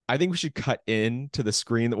I think we should cut in to the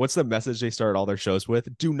screen. What's the message they started all their shows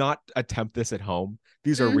with? Do not attempt this at home.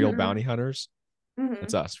 These are real Mm-hmm. bounty hunters.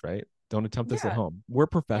 That's Mm-hmm. us, right? Don't attempt this at Yeah. home. We're Yeah.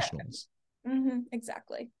 professionals. Mm-hmm.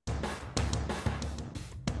 Exactly.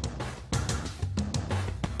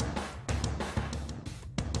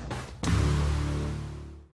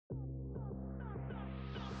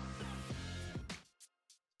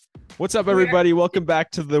 What's up, We're everybody? Welcome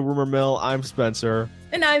back to the Rumor Mill. I'm Spencer.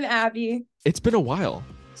 and I'm Abby. It's been a while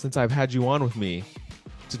since I've had you on with me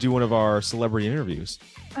to do one of our celebrity interviews.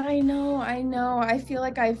 I know. I feel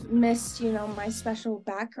like I've missed, my special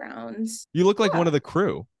backgrounds. You look like Yeah. one of the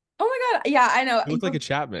crew. Oh my God. Yeah, I know. You look like a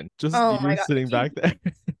Chapman. Just Oh you my God. sitting back there.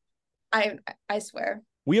 I swear.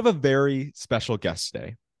 We have a very special guest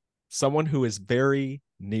today. Someone who is very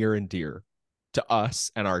near and dear to us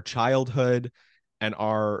and our childhood and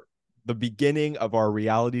the beginning of our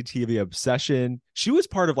reality TV obsession. She was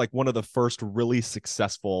part of like one of the first really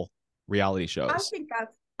successful reality I shows. think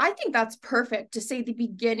that's perfect to say the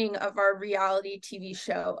beginning of our reality TV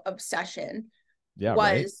show obsession Yeah,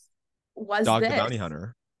 right. was Dog the this Bounty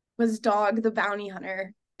Hunter. was Dog the Bounty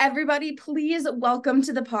Hunter. Everybody, please welcome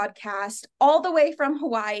to the podcast, all the way from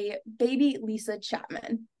Hawaii, baby Lyssa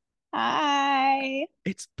Chapman. Hi.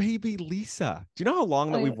 It's baby Lyssa. Do you know how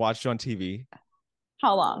long that we've watched you on TV?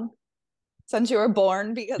 How long? Since you were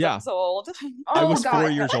born, because Yeah. I'm so old. I Oh was God, 4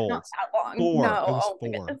 years old. not that long. 4. No, I was oh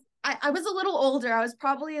my 4. goodness. I was a little older. I was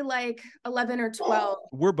probably like 11 or 12.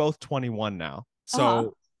 We're both 21 now. So Uh-huh.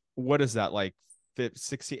 what is that, like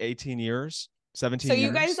 60, 18 years? 17 So years?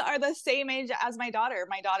 you guys are the same age as my daughter.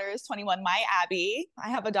 My daughter is 21. My Abby. I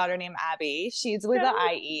have a daughter named Abby. She's with the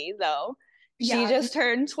IE though. She just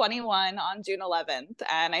turned 21 on June 11th,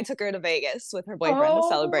 and I took her to Vegas with her boyfriend to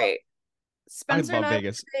celebrate. Spencer and I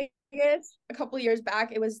went to Vegas a couple of years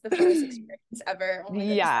back. It was the funnest experience ever. Oh my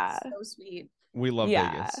goodness, that's so sweet. We love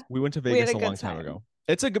Vegas. We went to Vegas a long time ago.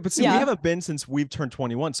 It's a good, but see, we haven't been since we've turned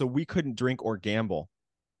 21, so we couldn't drink or gamble.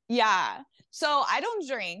 Yeah. So I don't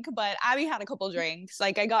drink, but Abby had a couple drinks.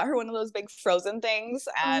 Like I got her one of those big frozen things,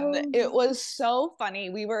 and it was so funny.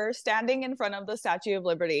 We were standing in front of the Statue of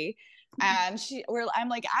Liberty, and I'm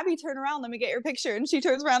like, Abby, turn around, let me get your picture. And she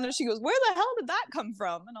turns around and she goes, where the hell did that come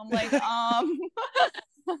from? And I'm like,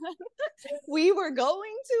 we were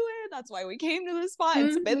going to it. That's why we came to this spot.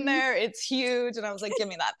 It's been there. It's huge. And I was like, give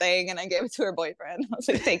me that thing. And I gave it to her boyfriend. I was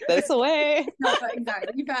like, take this away. No,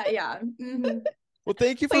 exactly. You got, yeah. Mm-hmm. Well,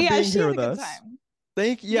 thank you for being here with us.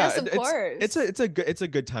 Yes, of course. It's a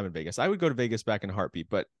good time in Vegas. I would go to Vegas back in a heartbeat,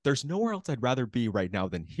 but there's nowhere else I'd rather be right now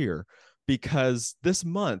than here, because this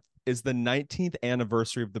month is the 19th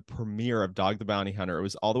anniversary of the premiere of Dog the Bounty Hunter. It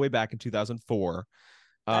was all the way back in 2004.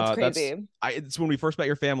 That's crazy. It's when we first met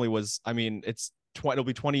your family. It'll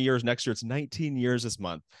be 20 years next year. It's 19 years this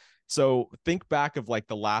month. So think back of like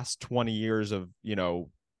the last 20 years of,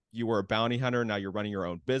 you were a bounty hunter, now you're running your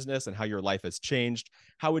own business, and how your life has changed.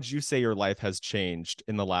 How would you say your life has changed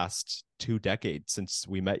in the last 2 decades since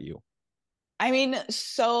we met you? I mean,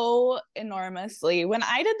 so enormously. When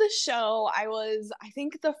I did the show, I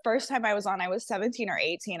think the first time I was on, I was 17 or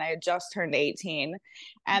 18. I had just turned 18.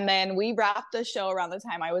 And then we wrapped the show around the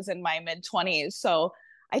time I was in my mid-20s. So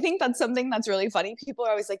I think that's something that's really funny. People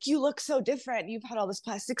are always like, you look so different. You've had all this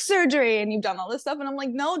plastic surgery and you've done all this stuff. And I'm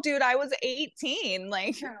like, no, dude, I was 18.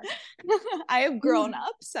 Like, I have grown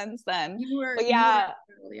up since then. You were you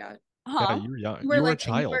were young. You were a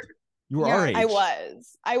child. You were our age. I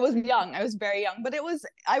was young. I was very young, but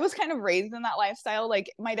I was kind of raised in that lifestyle.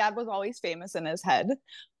 Like my dad was always famous in his head,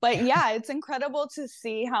 but yeah, it's incredible to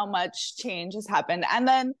see how much change has happened. And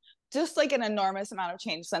then just like an enormous amount of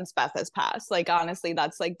change since Beth has passed. Like, honestly,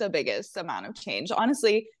 that's like the biggest amount of change.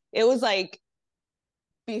 Honestly, it was like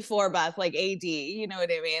before Beth, like AD, you know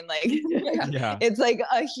what I mean? Like, it's like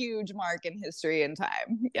a huge mark in history and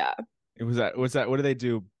time. Yeah. Was that what do they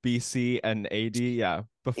do? BC and AD? Yeah.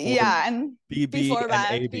 And BB before and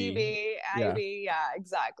that, AB. BB, AB, yeah,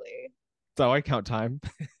 exactly. So I count time.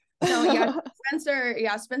 No, yeah.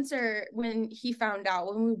 Spencer, when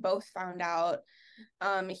we both found out,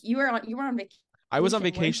 you were on vacation. I was on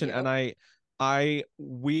vacation, and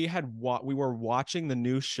we were watching the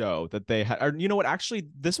new show that they had. Or, you know what? Actually,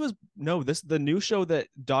 the new show that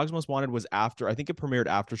Dogs Most Wanted was after. I think it premiered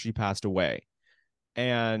after she passed away.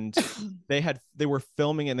 And they were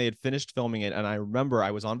filming it, and they had finished filming it. And I remember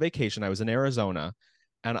I was on vacation. I was in Arizona,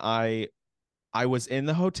 and I was in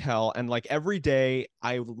the hotel, and like every day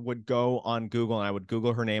I would go on Google and I would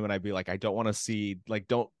Google her name, and I'd be like, I don't want to see, like,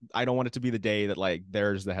 I don't want it to be the day that like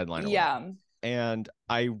there's the headline. Yeah. and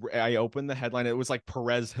I opened the headline. It was like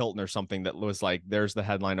Perez Hilton or something that was like, there's the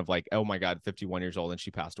headline of like, oh my God, 51 years old and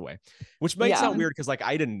she passed away, which might sound weird because like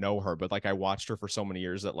I didn't know her, but like I watched her for so many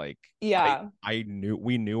years that like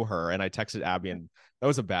we knew her, and I texted Abby, and that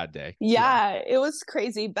was a bad day. Yeah, it was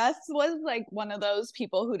crazy. Beth was like one of those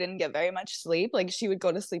people who didn't get very much sleep. Like she would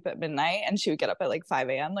go to sleep at midnight and she would get up at like 5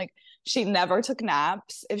 a.m. Like she never took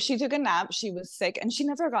naps. If she took a nap, she was sick, and she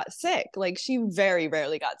never got sick. Like she very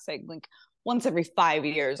rarely got sick, like once every 5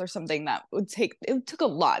 years or something. It took a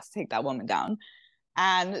lot to take that woman down.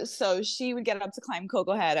 And so she would get up to climb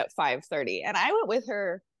Coco Head at 5:30. And I went with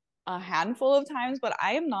her a handful of times, but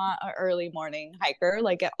I am not an early morning hiker,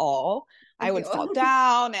 like at all. I would fall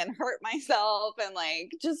down and hurt myself, and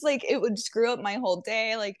like just like it would screw up my whole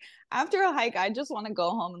day. Like after a hike, I just want to go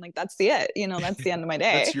home and like that's the end of my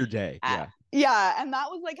day. That's your day. Yeah. Yeah. And that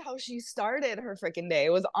was like how she started her freaking day,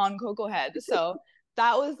 was on Coco Head. So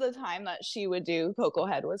that was the time that she would do Coco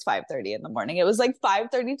Head, was 5:30 in the morning. It was like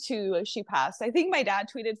 5:32 as she passed. I think my dad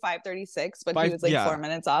tweeted 5:36, but he was like 4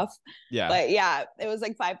 minutes off. Yeah. But yeah, it was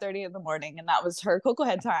like 5:30 in the morning, and that was her Coco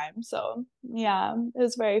Head time. So yeah, it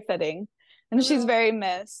was very fitting. And she's very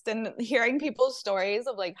missed. And hearing people's stories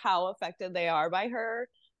of like how affected they are by her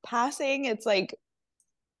passing, it's like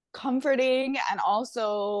comforting, and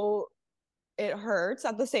also it hurts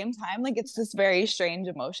at the same time. Like it's this very strange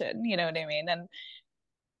emotion, you know what I mean? And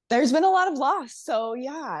there's been a lot of loss. So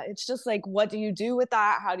yeah, it's just like, what do you do with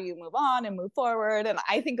that? How do you move on and move forward? And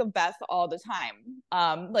I think of Beth all the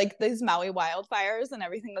time. Like these Maui wildfires and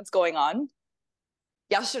everything that's going on.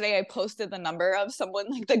 Yesterday, I posted the number of someone,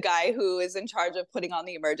 like the guy who is in charge of putting on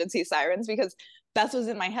the emergency sirens, because Beth was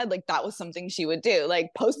in my head, like that was something she would do, like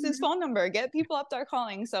post his phone number, get people up there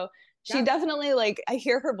calling. So she definitely, like, I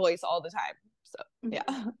hear her voice all the time. So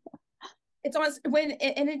yeah. It's almost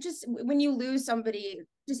when you lose somebody,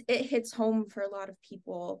 just it hits home for a lot of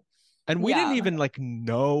people. And we didn't even like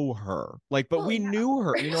know her, like, but we knew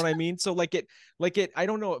her, you know what I mean? So like it, I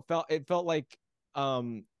don't know, it felt like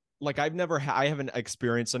I haven't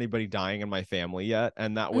experienced anybody dying in my family yet,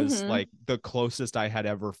 and that was like the closest I had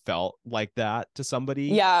ever felt like that to somebody.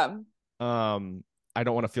 Yeah. I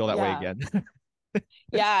don't want to feel that way again.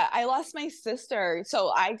 Yeah, I lost my sister.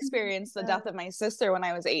 So I experienced the death of my sister when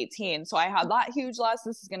I was 18. So I had that huge loss.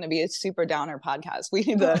 This is going to be a super downer podcast. We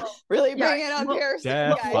need to really bring it up here.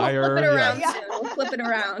 Death, fire, we'll flip it around. We'll flip it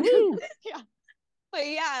around. Yeah. But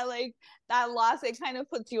yeah, like that loss, it kind of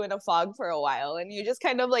puts you in a fog for a while, and you just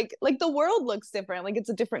kind of like the world looks different. Like it's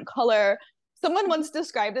a different color. Someone once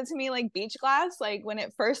described it to me like beach glass. Like when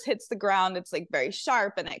it first hits the ground, it's like very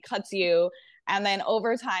sharp and it cuts you. And then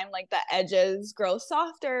over time, like the edges grow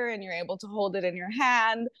softer and you're able to hold it in your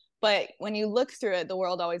hand. But when you look through it, the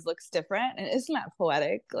world always looks different. And isn't that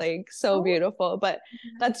poetic? Like so beautiful. But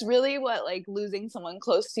that's really what like losing someone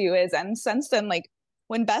close to you is. And since then, like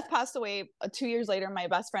when Beth passed away 2 years later, my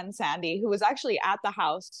best friend Sandy, who was actually at the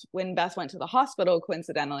house when Beth went to the hospital,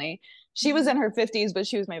 coincidentally, she was in her 50s, but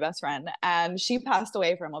she was my best friend. And she passed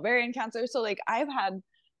away from ovarian cancer. So like I've had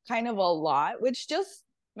kind of a lot, which just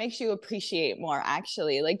makes you appreciate more,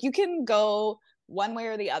 actually. Like you can go one way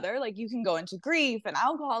or the other. Like you can go into grief and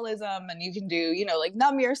alcoholism, and you can do, you know, like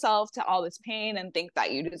numb yourself to all this pain and think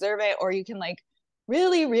that you deserve it. Or you can like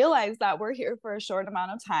really realize that we're here for a short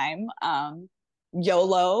amount of time.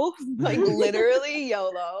 YOLO, like literally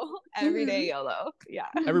YOLO, everyday YOLO. Yeah.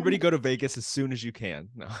 Everybody go to Vegas as soon as you can.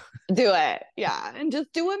 No. Do it. Yeah. And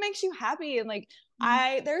just do what makes you happy. And like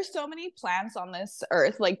there's so many plants on this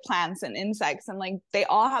earth, like plants and insects, and like they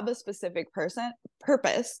all have a specific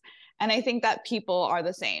purpose. And I think that people are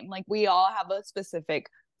the same. Like we all have a specific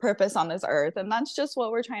purpose on this earth, and that's just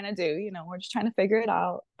what we're trying to do. You know, we're just trying to figure it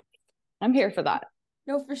out. I'm here for that.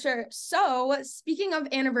 No, for sure. So speaking of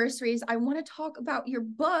anniversaries, I want to talk about your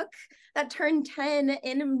book that turned 10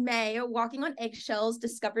 in May, Walking on Eggshells,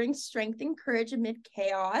 Discovering Strength and Courage Amid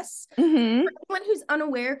Chaos. For anyone who's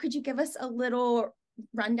unaware, could you give us a little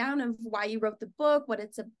rundown of why you wrote the book, what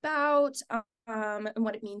it's about, and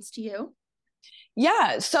what it means to you?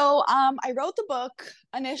 Yeah. So I wrote the book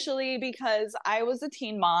initially because I was a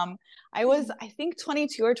teen mom. I was, I think,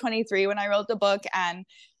 22 or 23 when I wrote the book, and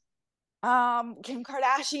Kim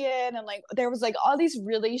Kardashian and like there was like all these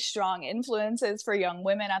really strong influences for young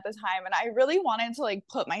women at the time, and I really wanted to like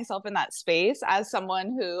put myself in that space as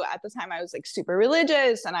someone who at the time I was like super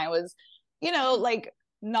religious, and I was, you know, like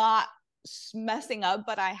not messing up,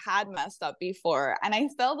 but I had messed up before. And I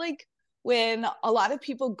felt like when a lot of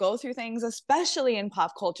people go through things, especially in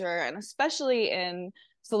pop culture and especially in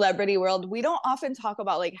celebrity world, we don't often talk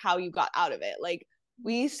about like how you got out of it. Like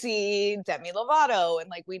we see Demi Lovato and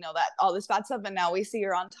like we know that all this bad stuff, and now we see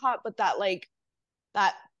her on top, but that like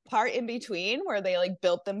that part in between where they like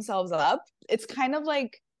built themselves up, it's kind of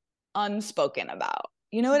like unspoken about.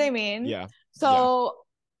 You know what I mean? Yeah. Yeah. So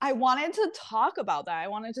I wanted to talk about that. I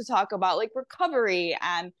wanted to talk about like recovery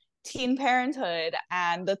and teen parenthood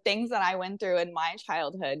and the things that I went through in my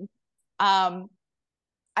childhood. Um,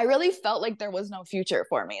 I really felt like there was no future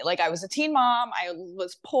for me. Like I was a teen mom, I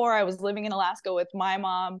was poor, I was living in Alaska with my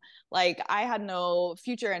mom. Like I had no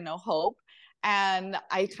future and no hope. And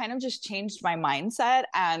I kind of just changed my mindset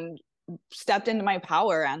and stepped into my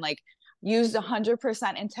power and like used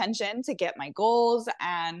 100% intention to get my goals.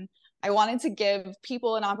 And I wanted to give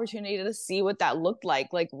people an opportunity to see what that looked like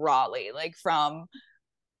rawly, like from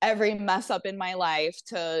every mess up in my life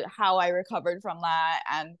to how I recovered from that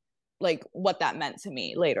and like what that meant to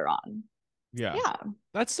me later on. Yeah. Yeah.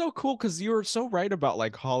 That's so cool because you were so right about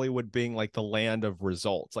like Hollywood being like the land of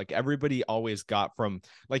results. Like everybody always got from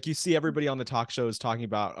like you see everybody on the talk shows talking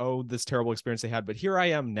about, oh, this terrible experience they had, but here I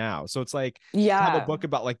am now. So it's like to have a Yeah. book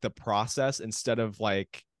about like the process instead of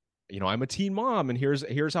like, I'm a teen mom and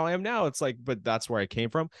here's how I am now. It's like, but that's where I came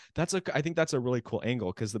from. I think that's a really cool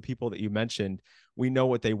angle because the people that you mentioned, we know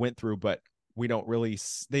what they went through, but we don't really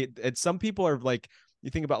some people are like, you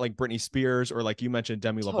think about like Britney Spears or like you mentioned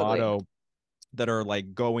Demi Totally. Lovato that are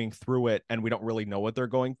like going through it and we don't really know what they're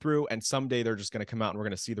going through. And someday they're just going to come out and we're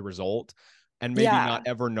going to see the result and maybe not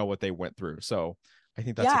Yeah. ever know what they went through. So I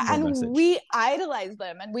think that's a Yeah, cool and message. we idolized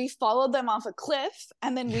them and we followed them off a cliff,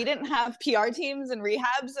 and then we didn't have PR teams and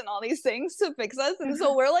rehabs and all these things to fix us. And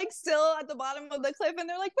so we're like still at the bottom of the cliff and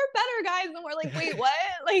they're like, we're better guys. And we're like, wait, what?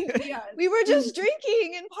 Like Yeah. we were just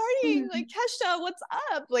drinking and partying. Like, Kesha, what's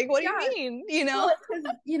up? Like, what do Yeah. you mean? You know? Well, because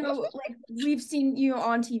like we've seen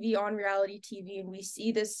on TV, on reality TV, and we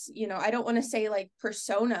see this. I don't want to say like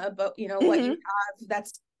persona, but what you have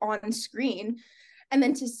that's on screen, and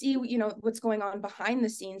then to see what's going on behind the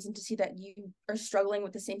scenes, and to see that you are struggling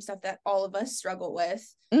with the same stuff that all of us struggle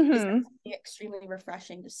with is extremely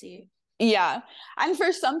refreshing to see. Yeah. And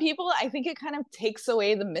for some people, I think it kind of takes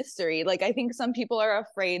away the mystery. Like, I think some people are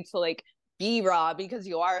afraid to like be raw because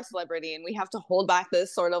you are a celebrity and we have to hold back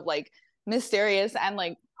this sort of like mysterious and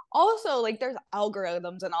like also like there's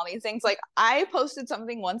algorithms and all these things. Like I posted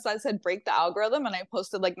something once that said break the algorithm, and I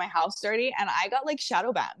posted like my house dirty, and I got like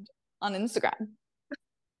shadow banned on Instagram.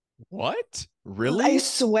 What? I Really?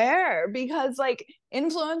 swear, because like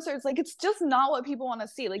influencers, like it's just not what people want to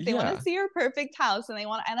see. Like they want Yeah. to see your perfect house, and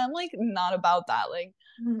and I'm like not about that. Like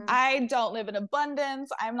I don't live in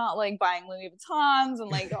abundance. I'm not like buying Louis Vuittons and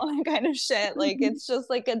like all that kind of shit. Like it's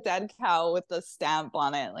just like a dead cow with a stamp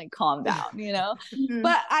on it. Like calm down, you know?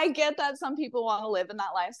 But I get that some people want to live in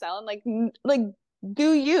that lifestyle and like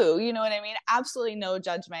do you know what I mean? Absolutely no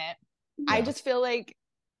judgment. I Yeah. just feel like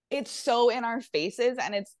it's so in our faces,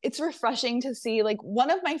 and it's refreshing to see. Like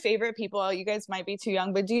one of my favorite people, you guys might be too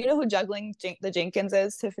young, but do you know who juggling the Jenkins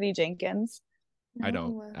is? Tiffany Jenkins. I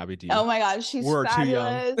don't. No. Abby, do Oh you? my gosh, she's We're too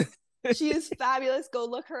young. fabulous. She is fabulous. Go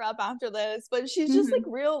look her up after this. But she's just like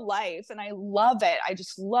real life, and I love it. I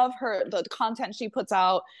just love her, the content she puts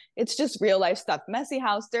out. It's just real life stuff. Messy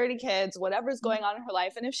house, dirty kids, whatever's going on in her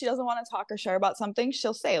life. And if she doesn't want to talk or share about something,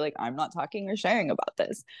 she'll say like, I'm not talking or sharing about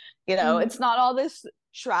this. You know, it's not all this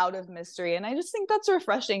shroud of mystery. And I just think that's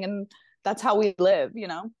refreshing, and that's how we live, you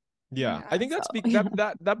know? Yeah, I think So,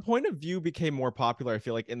 that point of view became more popular. I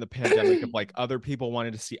feel like in the pandemic of like other people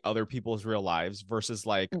wanting to see other people's real lives versus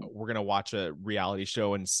like we're gonna watch a reality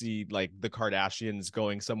show and see like the Kardashians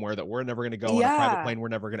going somewhere that we're never gonna go on a private yeah. plane we're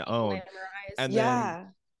never gonna own. Glamorized. And then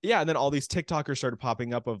Yeah. and then all these TikTokers started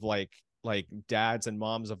popping up of like dads and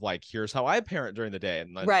moms of like here's how I parent during the day,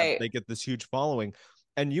 and then Right. they get this huge following.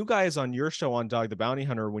 And you guys on your show on Dog the Bounty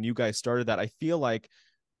Hunter, when you guys started that, I feel like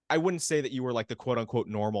I wouldn't say that you were like the quote unquote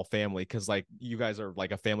normal family because like you guys are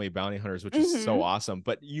like a family of bounty hunters, which is so awesome.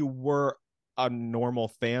 But you were a normal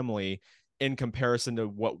family in comparison to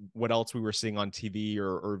what else we were seeing on TV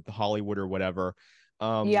or Hollywood or whatever.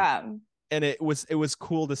 Yeah. And it was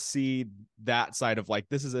cool to see that side of like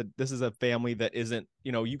this is a family that isn't,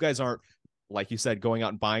 you guys aren't, like you said, going out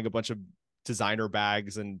and buying a bunch of designer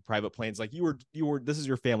bags and private planes. Like you were this is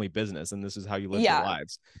your family business and this is how you live your Yeah.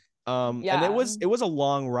 lives. And it Yeah. was a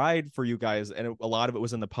long ride for you guys, and a lot of it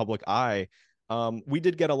was in the public eye. We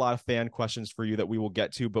did get a lot of fan questions for you that we will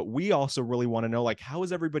get to, but we also really want to know, like, how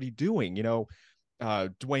is everybody doing?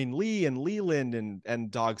 Dwayne Lee and Leland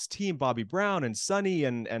and Dog's team, Bobby Brown and Sunny,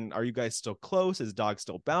 and are you guys still close? Is Dog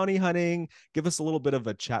still bounty hunting? Give us a little bit of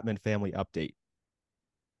a Chapman family update.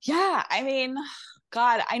 Yeah. I mean,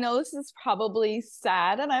 God, I know this is probably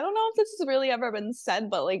sad, and I don't know if this has really ever been said,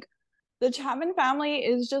 but like the Chapman family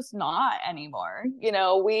is just not anymore. You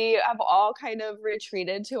know, we have all kind of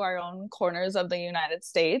retreated to our own corners of the United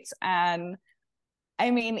States. And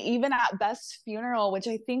I mean, even at Beth's funeral, which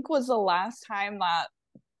I think was the last time that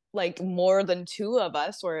like more than two of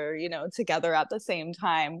us were, you know, together at the same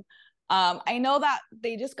time. I know that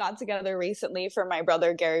they just got together recently for my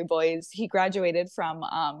brother Gary Boys. He graduated from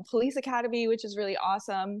police academy, which is really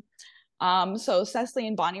awesome. So Cecily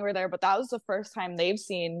and Bonnie were there, but that was the first time they've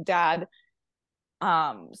seen dad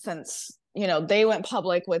since, you know, they went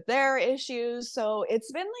public with their issues. So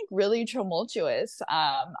it's been like really tumultuous.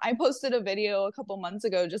 I posted a video a couple months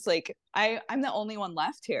ago, just like I'm the only one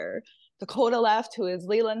left here. Dakota left, who is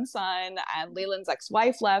Leland's son, and Leland's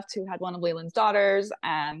ex-wife left, who had one of Leland's daughters.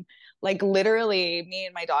 And like literally me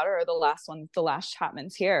and my daughter are the last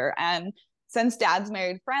Chapmans here. And since dad's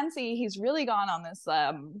married Francie, he's really gone on this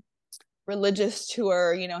religious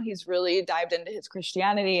tour. You know, he's really dived into his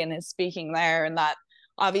Christianity and is speaking there, and that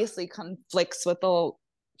obviously conflicts with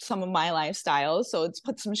some of my lifestyles, so it's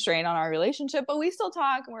put some strain on our relationship, but we still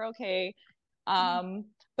talk and we're okay.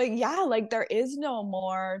 But yeah, like there is no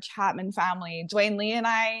more Chapman family. Dwayne Lee and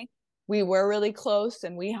I, we were really close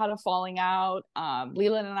and we had a falling out.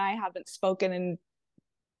 Leland and I haven't spoken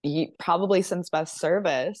in probably since Beth's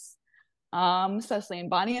service. Cecily and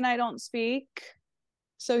Bonnie and I don't speak.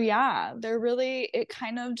 So yeah, it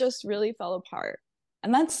kind of just really fell apart.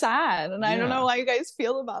 And that's sad. And I don't know how you guys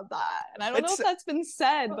feel about that. And I don't know if that's been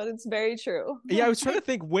said, but it's very true. Yeah, I was trying to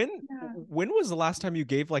think when was the last time you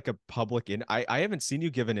gave like a public I haven't seen you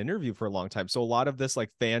give an interview for a long time. So a lot of this like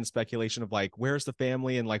fan speculation of like, where's the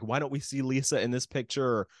family, and like, why don't we see Lyssa in this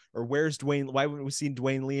picture, or where's Dwayne, why haven't we seen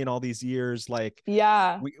Dwayne Lee in all these years? Like,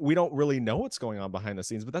 yeah, we don't really know what's going on behind the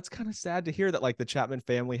scenes, but that's kind of sad to hear that like the Chapman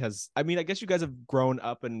family has, I mean, I guess you guys have grown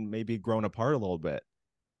up and maybe grown apart a little bit.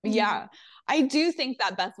 Yeah, I do think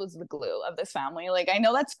that Beth was the glue of this family. Like, I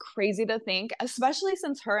know that's crazy to think, especially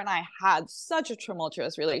since her and I had such a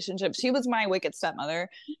tumultuous relationship. She was my wicked stepmother,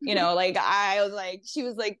 you know, like I was like, she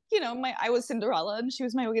was like, you know, I was Cinderella and she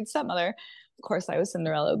was my wicked stepmother. Of course I was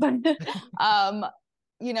Cinderella, but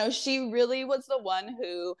you know, she really was the one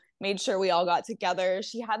who made sure we all got together.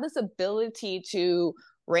 She had this ability to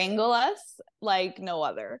wrangle us like no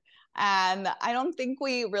other. And I don't think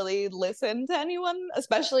we really listen to anyone,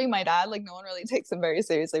 especially my dad. Like, no one really takes him very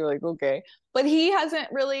seriously. We're like, okay. But he hasn't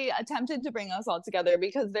really attempted to bring us all together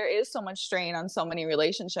because there is so much strain on so many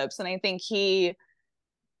relationships. And I think he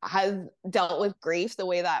has dealt with grief the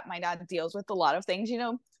way that my dad deals with a lot of things. You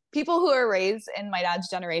know, people who are raised in my dad's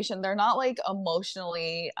generation, they're not like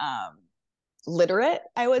emotionally literate,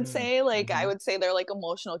 I would say. Like, I would say they're like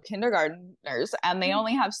emotional kindergartners, and they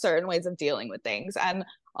only have certain ways of dealing with things. And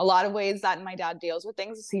a lot of ways that my dad deals with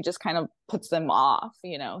things is he just kind of puts them off.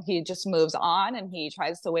 You know, he just moves on and he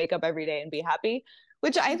tries to wake up every day and be happy,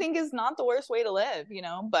 which I think is not the worst way to live, you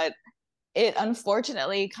know, but it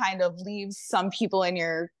unfortunately kind of leaves some people in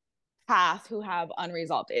your path who have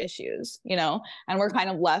unresolved issues, you know, and we're kind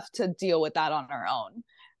of left to deal with that on our own.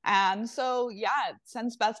 And so, yeah,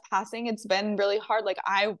 since Beth's passing, it's been really hard. Like,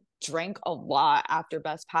 I drank a lot after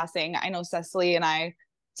Beth's passing. I know Cecily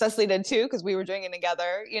did too, because we were drinking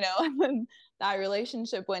together, you know, and then that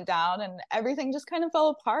relationship went down and everything just kind of fell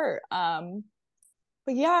apart.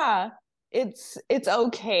 But yeah, it's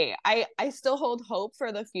okay. I still hold hope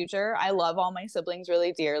for the future. I love all my siblings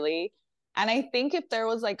really dearly. And I think if there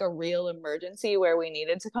was like a real emergency where we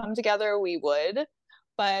needed to come together, we would,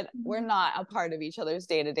 but we're not a part of each other's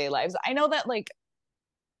day-to-day lives. I know that like,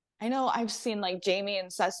 I know I've seen like Jamie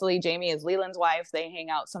and Cecily. Jamie is Leland's wife. They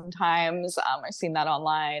hang out sometimes. I've seen that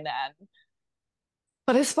online.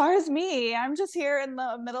 But as far as me, I'm just here in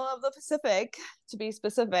the middle of the Pacific, to be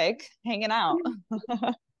specific, hanging out.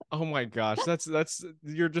 Oh my gosh, that's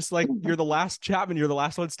you're just like, you're the last Chapman. You're the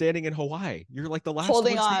last one standing in Hawaii. You're like the last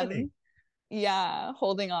holding one on. standing. Yeah,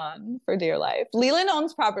 holding on for dear life. Leland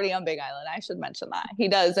owns property on Big Island. I should mention that. He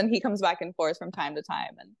does, and he comes back and forth from time to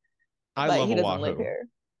time. But he doesn't live here.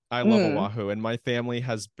 I love Oahu, and my family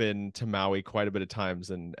has been to Maui quite a bit of times,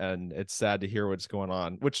 and it's sad to hear what's going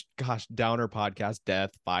on. Which, gosh, downer podcast, death,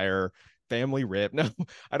 fire, family rip. No,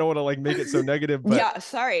 I don't want to like make it so negative, but yeah,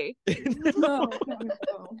 sorry.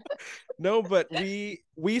 No, but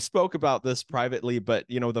we spoke about this privately, but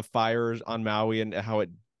you know, the fires on Maui and how it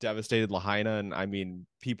devastated Lahaina, and I mean,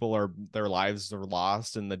 their lives are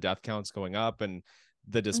lost and the death count's going up, and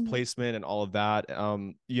the displacement and all of that.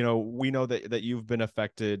 You know, we know that you've been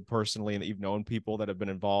affected personally and that you've known people that have been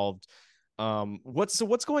involved.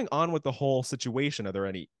 What's going on with the whole situation? Are there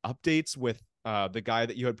any updates with the guy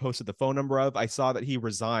that you had posted the phone number of? I saw that he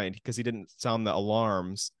resigned because he didn't sound the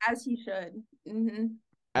alarms. As he should.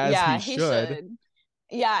 as he Yeah, he should. should.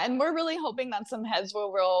 Yeah, and we're really hoping that some heads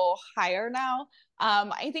will roll higher now.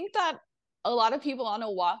 I think that a lot of people on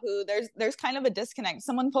Oahu, there's kind of a disconnect.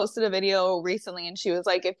 Someone posted a video recently and she was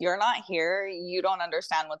like, if you're not here, you don't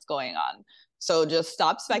understand what's going on. So just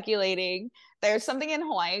stop speculating. There's something in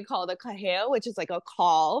Hawaii called a kahea, which is like a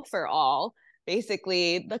call for all.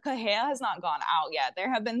 Basically, the kahea has not gone out yet.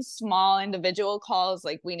 There have been small individual calls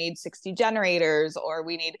like we need 60 generators or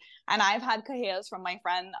we need, and I've had kaheas from my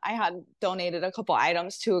friend. I had donated a couple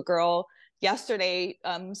items to a girl yesterday.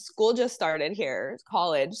 School just started here,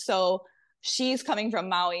 college. So she's coming from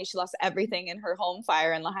Maui. She lost everything in her home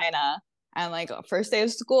fire in Lahaina. And like first day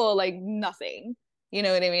of school, like nothing. You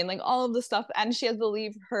know what I mean? Like all of the stuff. And she has to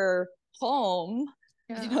leave her home,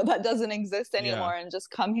 Yeah. that doesn't exist Yeah. anymore and just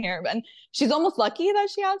come here. And she's almost lucky that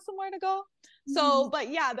she has somewhere to go. So, but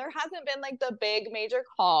yeah, there hasn't been like the big major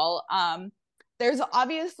call. There's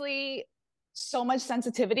obviously so much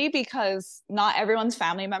sensitivity because not everyone's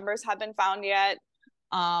family members have been found yet.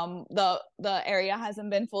 The area hasn't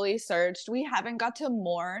been fully searched. We haven't got to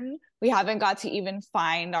mourn. We haven't got to even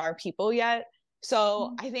find our people yet.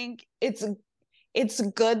 So I think it's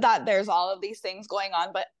good that there's all of these things going on,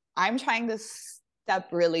 but I'm trying to step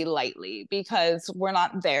really lightly because we're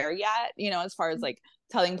not there yet, as far as like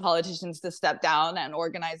telling politicians to step down and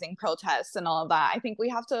organizing protests and all of that. I think we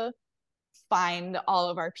have to find all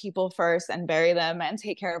of our people first and bury them and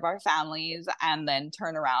take care of our families and then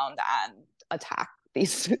turn around and attack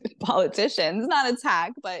these politicians. Not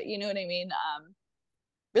attack, but you know what I mean?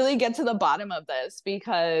 Really get to the bottom of this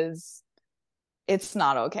because it's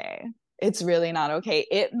not okay. It's really not okay.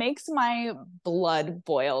 It makes my blood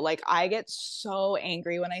boil. Like I get so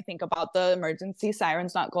angry when I think about the emergency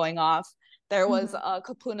sirens not going off. There was a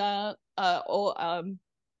Kapuna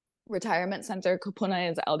retirement center.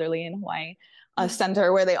 Kapuna is elderly in Hawaii. A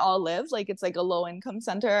center where they all live. Like it's like a low income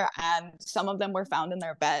center, and some of them were found in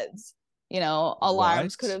their beds.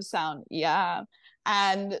 Alarms could What? have sound. Yeah.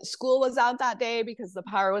 And school was out that day because the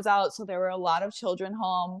power was out. So there were a lot of children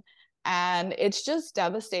home. And it's just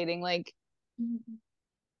devastating. Like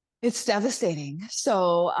it's devastating.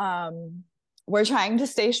 So we're trying to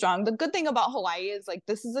stay strong. The good thing about Hawaii is like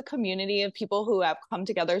this is a community of people who have come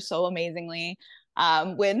together so amazingly.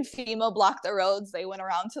 When FEMA blocked the roads, they went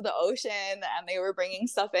around to the ocean and they were bringing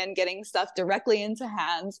stuff in, getting stuff directly into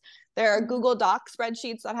hands. There are Google Doc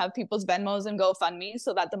spreadsheets that have people's Venmos and GoFundMe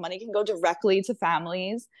so that the money can go directly to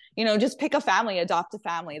families. Just pick a family, adopt a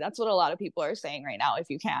family. That's what a lot of people are saying right now, if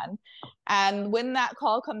you can. And when that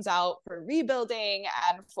call comes out for rebuilding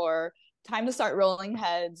and for time to start rolling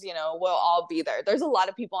heads, we'll all be there. There's a lot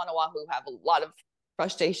of people on Oahu who have a lot of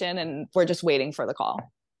frustration and we're just waiting for the call.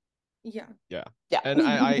 Yeah. Yeah. Yeah. And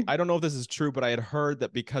I don't know if this is true, but I had heard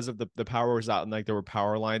that because of the power was out and like there were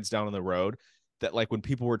power lines down on the road, that like when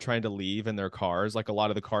people were trying to leave in their cars, like a lot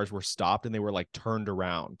of the cars were stopped and they were like turned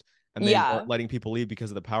around and they Yeah. weren't letting people leave because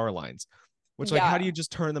of the power lines. Which like how do Yeah. you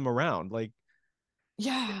just turn them around? Like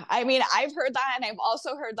Yeah. I mean, I've heard that, and I've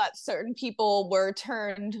also heard that certain people were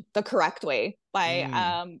turned the correct way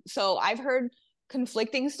by so I've heard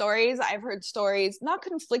conflicting stories. I've heard stories, not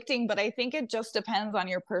conflicting, but I think it just depends on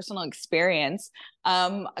your personal experience.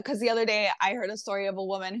 Because the other day I heard a story of a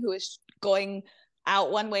woman who was going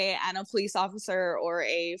out one way and a police officer or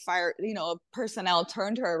a fire, personnel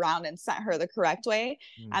turned her around and sent her the correct way.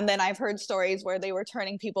 And then I've heard stories where they were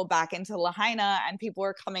turning people back into Lahaina and people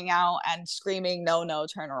were coming out and screaming, no, no,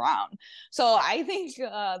 turn around. So I think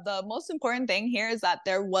the most important thing here is that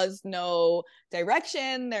there was no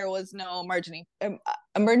direction. There was no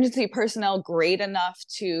emergency personnel great enough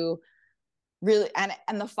to really,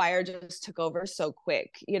 and the fire just took over so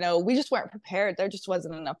quick. We just weren't prepared. There just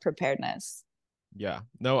wasn't enough preparedness. yeah.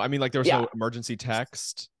 No, I mean like there was Yeah. no emergency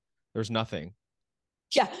text. There's nothing.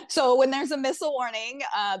 Yeah. So when there's a missile warning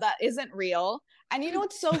that isn't real, and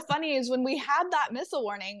what's so funny is when we had that missile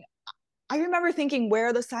warning, I remember thinking, where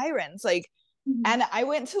are the sirens? Like, and I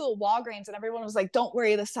went to a Walgreens and everyone was like, don't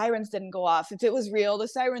worry, the sirens didn't go off. If it was real, the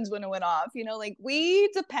sirens wouldn't have went off. Like we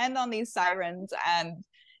depend on these sirens, and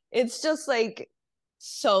it's just like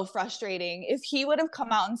so frustrating. If he would have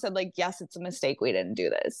come out and said like, yes, it's a mistake, we didn't do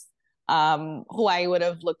this, Hawaii would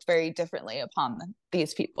have looked very differently upon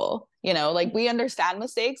these people. Like we understand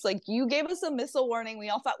mistakes. Like you gave us a missile warning. We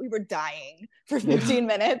all thought we were dying for 15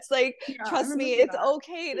 minutes. Like, trust me, it's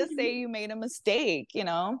okay to say you made a mistake,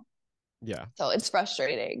 Yeah. So it's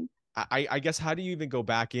frustrating. I guess how do you even go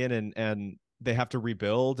back in and they have to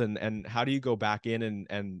rebuild and how do you go back in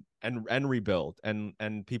and rebuild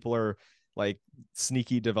and people are like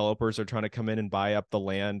sneaky developers are trying to come in and buy up the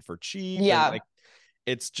land for cheap. Yeah. And like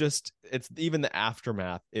it's even the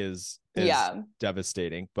aftermath is Yeah.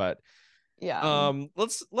 devastating. But Yeah.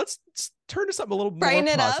 let's turn to something a little more Brighten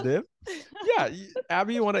it up. positive. Yeah,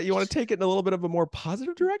 Abby, you want to take it in a little bit of a more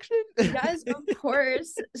positive direction? Yes, of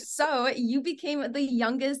course. So you became the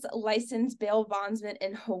youngest licensed bail bondsman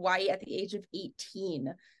in Hawaii at the age of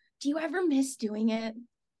 18. Do you ever miss doing it?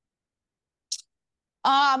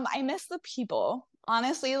 I miss the people.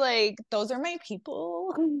 Honestly, like those are my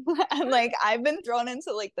people. And like I've been thrown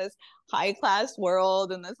into like this high class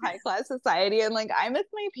world and this high class society, and like I miss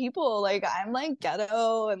my people. Like I'm like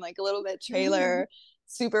ghetto and like a little bit trailer,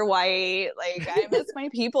 super white. Like I miss my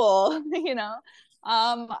people, you know.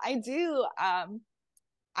 I do.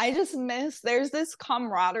 I just miss there's this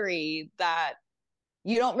camaraderie that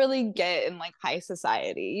you don't really get in like high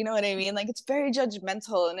society. You know what I mean? Like it's very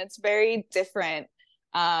judgmental and it's very different.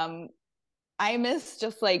 Um, I miss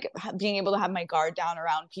just like being able to have my guard down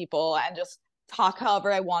around people and just talk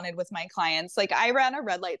however I wanted with my clients. Like I ran a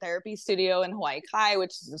red light therapy studio in Hawaii Kai,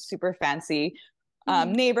 which is a super fancy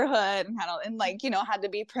neighborhood, and like, you know, had to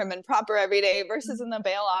be prim and proper every day, versus in the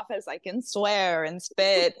bail office I can swear and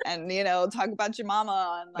spit and, you know, talk about your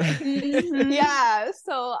mama and like yeah.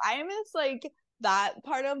 So I miss like that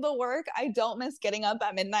part of the work. I don't miss getting up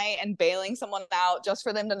at midnight and bailing someone out just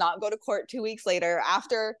for them to not go to court 2 weeks later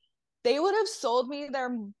after they would have sold me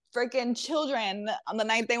their freaking children on the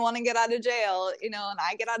night they want to get out of jail, you know, and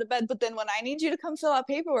I get out of bed. But then when I need you to come fill out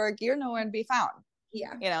paperwork, you're nowhere to be found.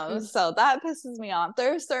 Yeah. You know, so that pisses me off.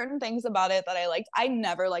 There are certain things about it that I liked. I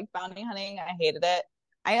never liked bounty hunting. I hated it.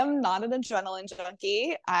 I am not an adrenaline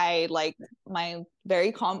junkie. I like my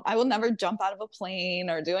very calm. I will never jump out of a plane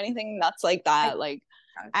or do anything nuts like that.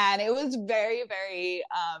 And it was very, very,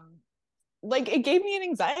 like it gave me an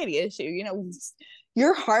anxiety issue. You know,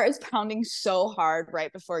 your heart is pounding so hard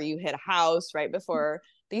right before you hit a house, right before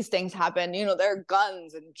these things happen. You know, there are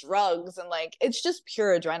guns and drugs and like it's just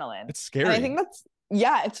pure adrenaline. It's scary. And I think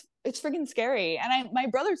it's freaking scary. And my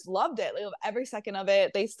brothers loved it. They love every second of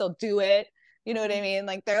it. They still do it. You know what I mean?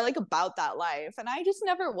 Like they're like about that life. And I just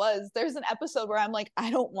never was. There's an episode where I'm like,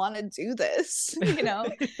 I don't want to do this, you know?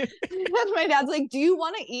 And my dad's like, do you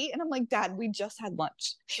want to eat? And I'm like, Dad, we just had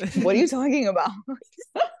lunch. What are you talking about?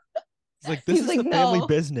 It's like, this is like, the family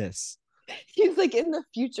business. He's like, in the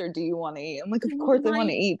future, do you want to eat? I'm like, of course I want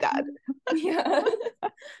to eat, Dad. Yeah.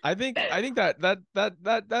 I think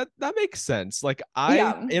that makes sense. Like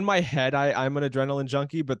in my head, I'm an adrenaline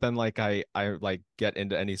junkie, but then like I like get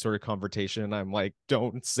into any sort of confrontation and I'm like,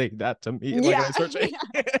 don't say that to me. Like I start saying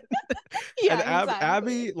yeah, and exactly.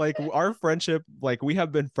 Abby, like our friendship, like we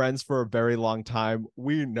have been friends for a very long time.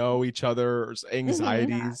 We know each other's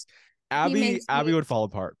anxieties. Abby would fall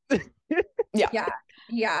apart.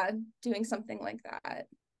 Yeah, doing something like that.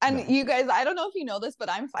 And you guys, I don't know if you know this, but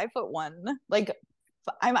I'm 5'1". Like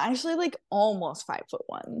I'm actually like almost 5'1",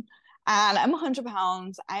 and I'm 100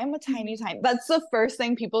 pounds. I am a tiny. That's the first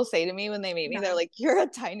thing people say to me when they meet me. They're like, "You're a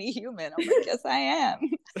tiny human." I'm like, "Yes, I am."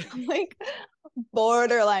 I'm like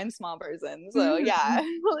borderline small person. So yeah,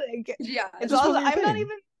 like it's also I'm not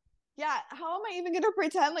even. Yeah, how am I even gonna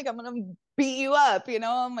pretend like I'm gonna beat you up? You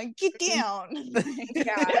know, I'm like, get down.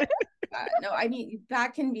 Yeah. No, I mean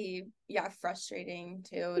that can be frustrating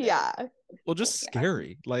too. Yeah. Well, just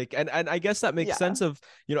scary. Like, and I guess that makes sense of,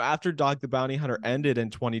 you know, after Dog the Bounty Hunter ended in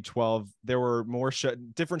 2012, there were more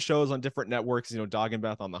different shows on different networks, you know, Dog and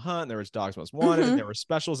Beth on the Hunt, there was Dogs Most Wanted, and there were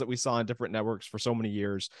specials that we saw on different networks for so many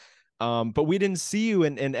years. But we didn't see you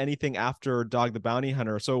in anything after Dog the Bounty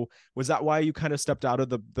Hunter. So was that why you kind of stepped out of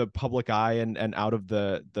the public eye and out of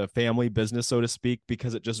the family business, so to speak,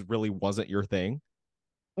 because it just really wasn't your thing?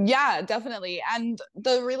 Yeah, definitely. And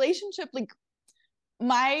the relationship, like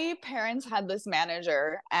my parents had this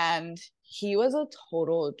manager and he was a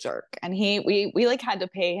total jerk. And we like had to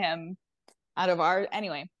pay him out of our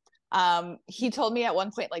anyway. He told me at one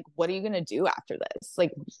point, like, what are you gonna do after this?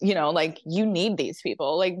 Like, you know, like you need these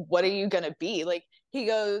people. Like, what are you gonna be? Like, he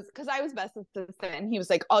goes, because I was best assistant, and he was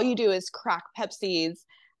like, all you do is crack Pepsis,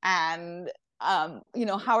 and you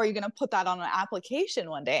know, how are you gonna put that on an application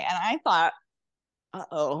one day? And I thought,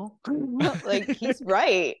 uh-oh, like he's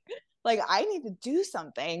right. Like I need to do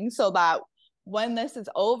something so that when this is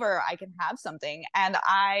over, I can have something. And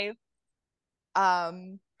I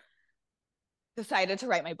decided to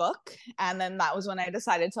write my book. And then that was when I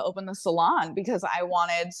decided to open the salon because I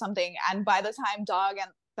wanted something. And by the time Dog and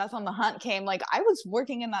Beth on the Hunt came, like I was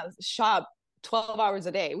working in that shop 12 hours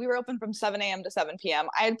a day. We were open from 7 a.m. to 7 p.m.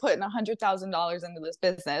 I had put in $100,000 into this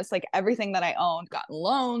business, like everything that I owned, gotten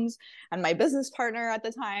loans, and my business partner at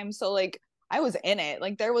the time. So like I was in it.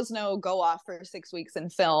 Like there was no go off for 6 weeks in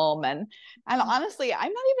film. And honestly, I'm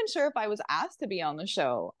not even sure if I was asked to be on the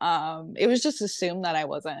show. It was just assumed that I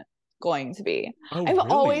wasn't going to be. Oh, I've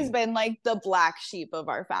always really? been like the black sheep of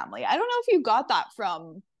our family. I don't know if you got that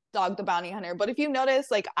from Dog the Bounty Hunter, but if you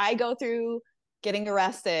notice, like I go through getting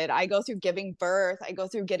arrested, I go through giving birth, I go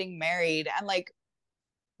through getting married, and like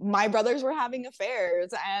my brothers were having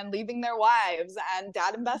affairs and leaving their wives, and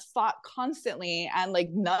dad and Beth fought constantly, and like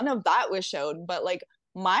none of that was showed, but like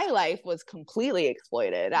my life was completely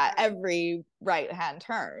exploited at every right hand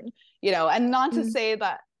turn, you know. And not to say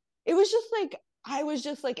that it was just like I was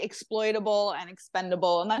just like exploitable and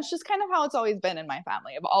expendable, and that's just kind of how it's always been in my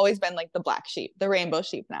family. I've always been like the black sheep, the rainbow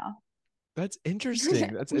sheep now. That's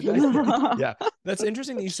interesting. Yeah, that's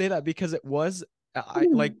interesting that you say that, because it was I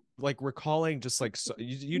like recalling just like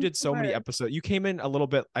you did so many episodes. You came in a little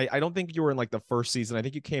bit. I don't think you were in like the first season. I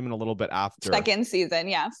think you came in a little bit after. Second season,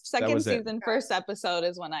 yeah. Second season, it. first episode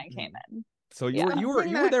is when I came in. So you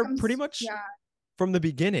were there pretty much from the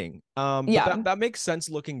beginning. But that makes sense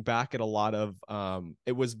looking back at a lot of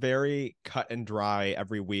it was very cut and dry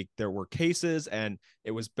every week. There were cases, and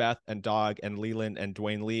it was Beth and Dog and Leland and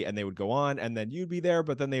Dwayne Lee, and they would go on, and then you'd be there,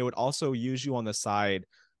 but then they would also use you on the side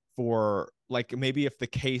for like maybe if the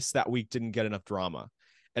case that week didn't get enough drama.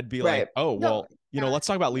 It'd be like, oh well, let's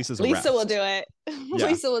talk about Lyssa's arrest. Lyssa will do it. Yeah.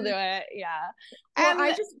 Lyssa will do it. Yeah. Well, I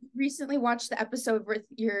just recently watched the episode with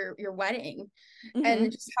your wedding,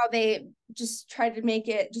 and just how they just tried to make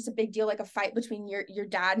it just a big deal, like a fight between your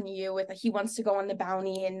dad and you, with he wants to go on the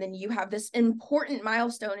bounty, and then you have this important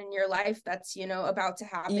milestone in your life that's about to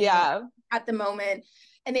happen at the moment.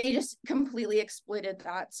 And they just completely exploited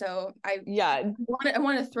that. So I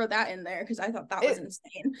want to throw that in there because I thought that was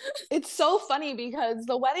insane. It's so funny because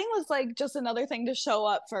the wedding was like just another thing to show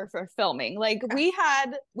up for filming. Like we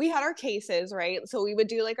had our cases, right? So we would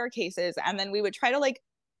do like our cases, and then we would try to like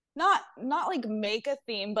not like make a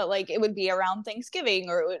theme, but like it would be around Thanksgiving,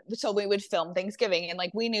 so we would film Thanksgiving, and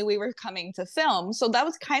like we knew we were coming to film. So that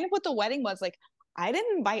was kind of what the wedding was. Like I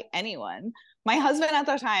didn't invite anyone. My husband at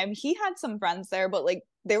the time, he had some friends there, but like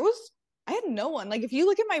I had no one. Like if you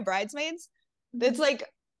look at my bridesmaids, it's like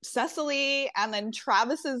Cecily and then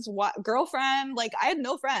Travis's girlfriend. Like I had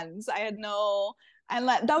no friends. And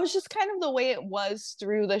that was just kind of the way it was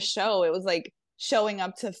through the show. It was like showing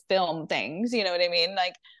up to film things. You know what I mean?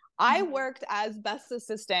 Like I worked as Beth's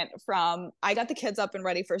assistant I got the kids up and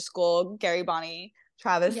ready for school, Gary, Bonnie,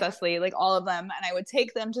 Travis, Cecily, like all of them. And I would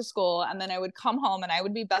take them to school, and then I would come home and I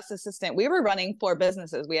would be Beth's assistant. We were running 4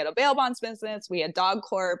 businesses. We had a bail bonds business. We had Dog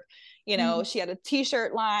Corp. She had a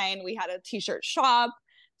t-shirt line. We had a t-shirt shop.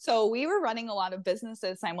 So we were running a lot of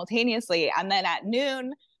businesses simultaneously. And then at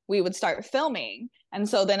noon, we would start filming. And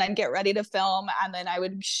so then I'd get ready to film, and then I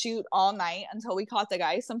would shoot all night until we caught the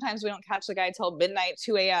guy. Sometimes we don't catch the guy till midnight,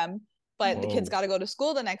 2 a.m. But the kids got to go to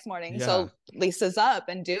school the next morning. Yeah. So Lisa's up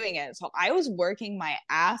and doing it. So I was working my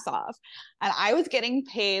ass off, and I was getting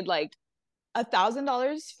paid like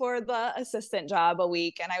 $1,000 for the assistant job a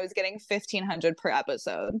week. And I was getting $1,500 per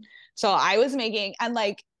episode. So I was making, and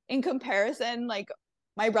like in comparison, like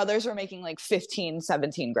my brothers were making like 15,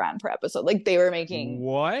 17 grand per episode. Like they were making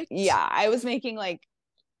what? Yeah. I was making like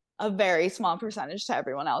a very small percentage to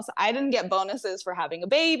everyone else. I didn't get bonuses for having a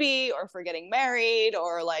baby or for getting married,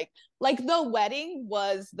 or like the wedding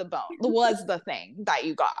was the thing that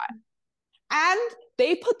you got. And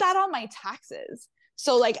they put that on my taxes.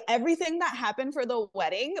 So like everything that happened for the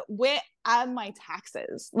wedding went on my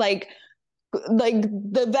taxes. Like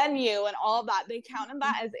the venue and all of that, they counted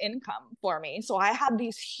that as income for me. So I had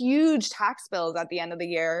these huge tax bills at the end of the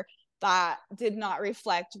year that did not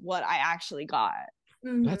reflect what I actually got.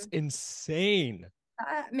 That's insane.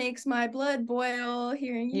 That makes my blood boil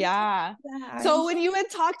hearing you. Yeah. So when you had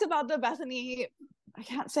talked about the Bethany, I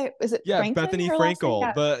can't say, is it Franklin, Bethany Frankel?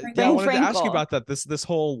 Yeah, but I wanted to ask you about that. This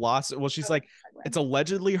whole lawsuit. Well, she's like, it's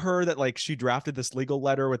allegedly her that like she drafted this legal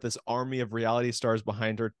letter with this army of reality stars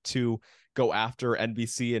behind her to go after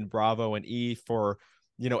NBC and Bravo and E for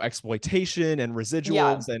exploitation and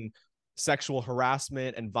residuals and sexual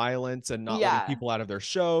harassment and violence, and not letting people out of their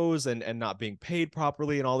shows and not being paid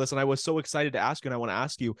properly and all this. And I was so excited to ask you, and I want to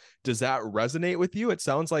ask you, does that resonate with you? It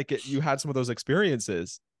sounds like you had some of those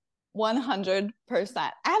experiences. 100%.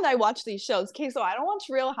 And I watch these shows. Okay, so I don't watch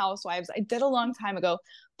Real Housewives. I did a long time ago,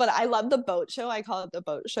 but I love the boat show. I call it the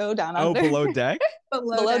boat show down under. Oh, Below Deck?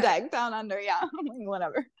 Below deck down under. Yeah.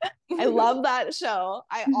 Whatever. I love that show.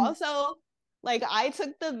 I also I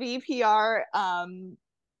took the VPR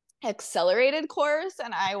accelerated course,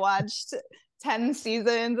 and I watched 10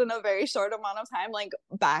 seasons in a very short amount of time, like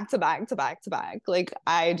back to back to back to back. Like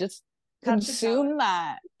consume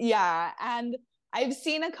that. Yeah. And I've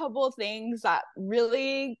seen a couple of things that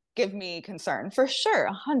really give me concern for sure.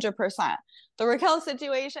 100%. The Raquel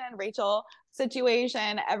situation, Rachel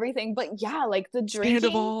situation, everything. But yeah, like the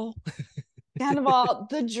drinking. Sandoval,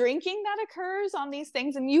 the drinking that occurs on these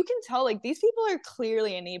things, and you can tell like these people are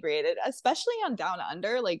clearly inebriated, especially on Down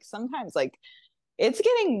Under. Like sometimes like it's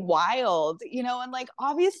getting wild, you know, and like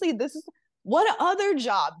obviously this is, what other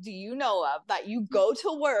job do you know of that you go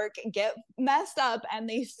to work and get messed up and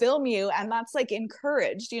they film you and that's like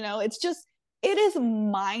encouraged, you know? It's just, it is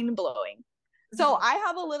mind blowing. So I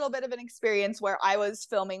have a little bit of an experience where I was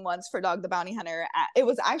filming once for Dog the Bounty Hunter. It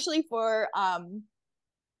was actually for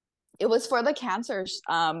it was for the cancer,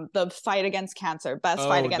 the fight against cancer, best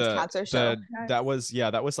fight against cancer show. That was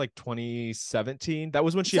like 2017. That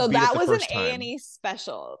was when she so had beat that it the was first an time. A&E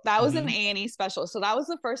special. That was an A&E special. So that was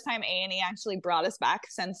the first time A&E actually brought us back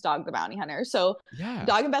since Dog the Bounty Hunter. So yeah,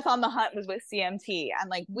 Dog and Beth on the Hunt was with CMT, and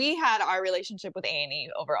like we had our relationship with A&E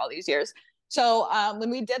over all these years. So when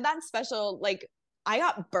we did that special, like I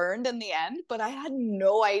got burned in the end, but I had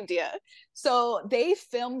no idea. So they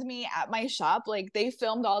filmed me at my shop. Like they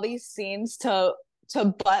filmed all these scenes to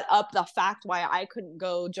butt up the fact why I couldn't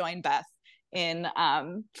go join Beth in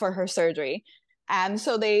for her surgery. And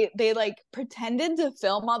so they like pretended to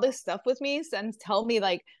film all this stuff with me and tell me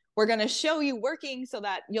like, we're going to show you working so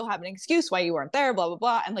that you'll have an excuse why you weren't there, blah, blah,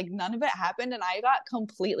 blah. And like none of it happened. And I got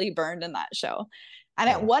completely burned in that show. And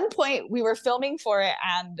at one point we were filming for it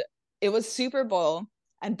and it was Super Bowl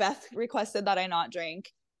and Beth requested that I not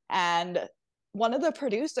drink. And one of the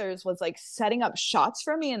producers was like setting up shots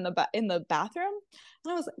for me in the bathroom.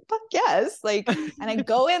 And I was like, fuck yes. Like, and I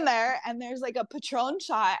go in there and there's like a Patron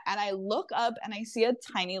shot and I look up and I see a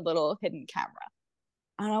tiny little hidden camera.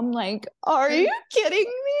 And I'm like, are you kidding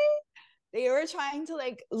me? They were trying to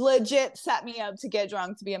like legit set me up to get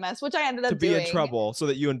drunk, to be a mess, which I ended up doing. To be in trouble so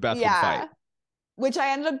that you and Beth would fight. Which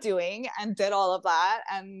I ended up doing and did all of that.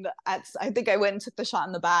 And I think I went and took the shot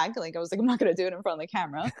in the bag. Like I was like, I'm not going to do it in front of the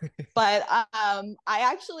camera. But I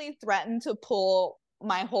actually threatened to pull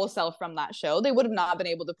my whole self from that show. They would have not been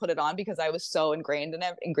able to put it on because I was so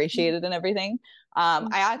ingratiated and everything. I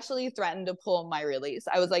actually threatened to pull my release.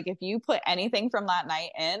 I was like, if you put anything from that night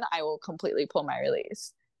in, I will completely pull my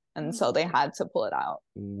release. And so they had to pull it out.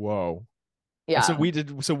 Whoa. Yeah. So we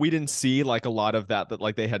didn't see like a lot of that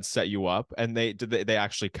like they had set you up and they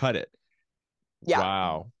actually cut it. Yeah.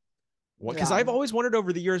 Wow. Because I've always wondered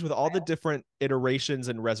over the years with all the different iterations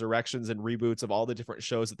and resurrections and reboots of all the different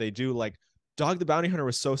shows that they do, like Dog the Bounty Hunter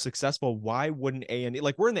was so successful. Why wouldn't A&E,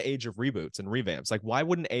 like we're in the age of reboots and revamps, like why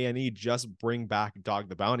wouldn't A&E just bring back Dog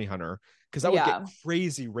the Bounty Hunter? Because that would get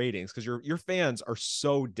crazy ratings because your fans are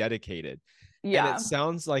so dedicated. Yeah. And it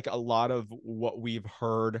sounds like a lot of what we've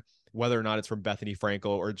heard, whether or not it's from Bethany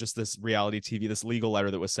Frankel or just this reality TV, this legal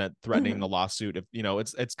letter that was sent threatening the lawsuit, if you know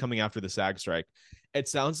it's coming after the SAG strike. It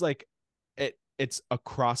sounds like it's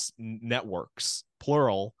across networks,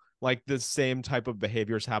 plural, like the same type of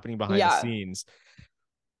behaviors happening behind the scenes.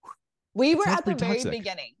 We were at the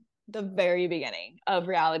very beginning of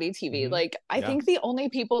reality TV. Like I think the only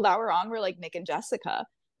people that were on were like Nick and Jessica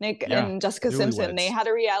and Jessica Simpson. They had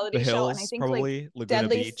a reality show, and I think probably like Laguna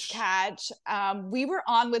Deadly Beach. Catch. We were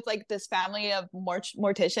on with like this family of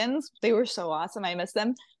morticians. They were so awesome. I miss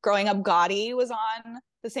them. Growing Up Gotti was on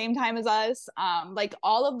the same time as us. Like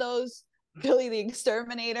all of those, Billy the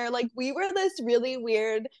Exterminator. Like we were this really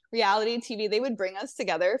weird reality TV. They would bring us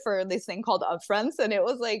together for this thing called Upfronts, and it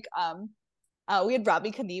was like we had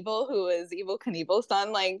Robbie Knievel, who is Evil Knievel's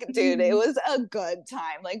son. Like, dude, it was a good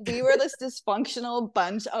time. Like, we were this dysfunctional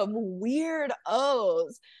bunch of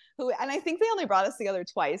weirdos who, and I think they only brought us together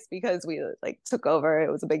twice because we like took over. It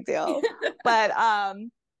was a big deal. But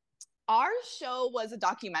our show was a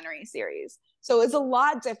documentary series. So it's a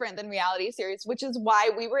lot different than reality series, which is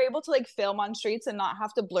why we were able to like film on streets and not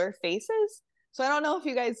have to blur faces. So I don't know if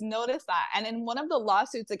you guys noticed that. And in one of the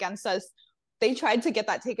lawsuits against us, they tried to get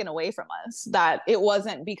that taken away from us, that it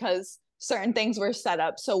wasn't because certain things were set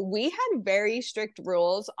up. So we had very strict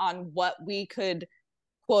rules on what we could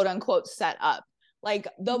quote unquote set up. Like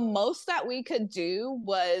the most that we could do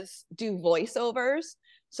was do voiceovers.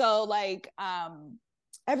 So like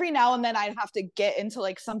every now and then I'd have to get into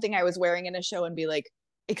like something I was wearing in a show and be like,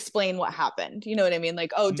 explain what happened. You know what I mean?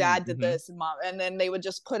 Like, oh, dad did this and mom, and then they would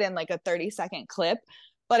just put in like a 30-second clip.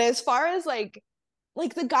 But as far as like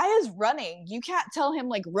the guy is running, you can't tell him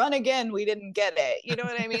like run again, we didn't get it. You know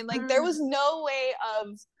what I mean? Like there was no way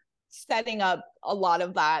of setting up a lot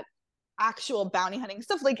of that actual bounty hunting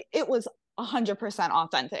stuff. Like it was 100%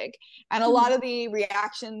 authentic, and a lot of the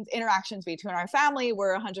interactions between our family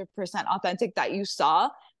were 100% authentic that you saw.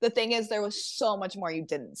 the thing is, there was so much more you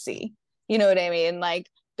didn't see. You know what I mean? Like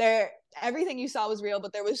everything you saw was real,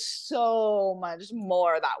 but there was so much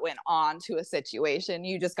more that went on to a situation.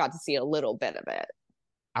 You just got to see a little bit of it.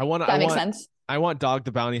 Does that make sense? I want Dog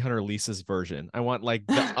the Bounty Hunter Lyssa's version. I want like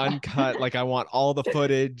the uncut, like I want all the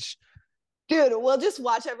footage. Dude, we'll just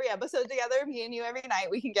watch every episode together, me and you every night.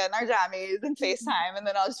 We can get in our jammies and FaceTime, and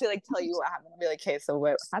then I'll just be like, tell you what happened. I'll be like, hey, so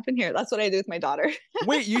what happened here? That's what I do with my daughter.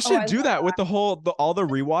 Wait, you should do that with all the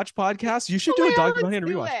rewatch podcasts. You should do a Dog the Bounty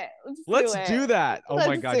Hunter rewatch. Let's do that. Oh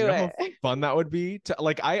my God, you know how fun that would be?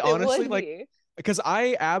 I honestly like, because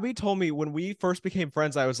Abby told me when we first became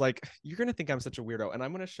friends, I was like, you're gonna think I'm such a weirdo, and I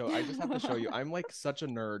just have to show you. I'm like such a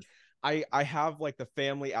nerd. I have like the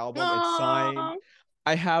family album. It's signed.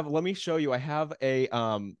 Let me show you. I have a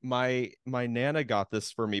my Nana got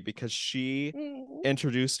this for me because she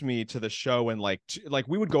introduced me to the show, and like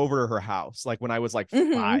we would go over to her house like when I was like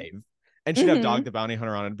 5, and she'd have Dog the Bounty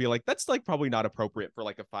Hunter on and be like, that's like probably not appropriate for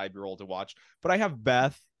like a 5-year-old to watch. But I have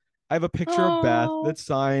a picture of Beth that's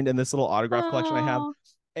signed in this little autograph collection I have.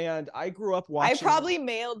 And I grew up watching. I probably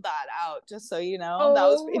mailed that out, just so you know. That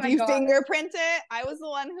was if you fingerprint it. I was the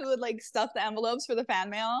one who would like stuff the envelopes for the fan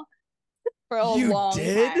mail for a long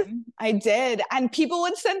time. I did. And people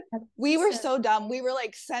would send, we were so dumb. We were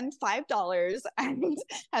like, send $5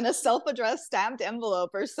 and a self-addressed stamped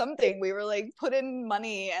envelope or something. We were like, put in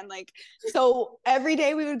money. And like, so every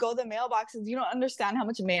day we would go to the mailboxes. You don't understand how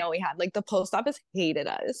much mail we had. Like the post office hated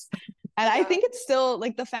us. And I think it's still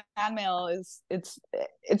like the fan mail it's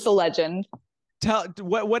a legend.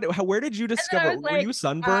 Where did you discover? Were you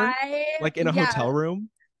sunburned? Like in a hotel room?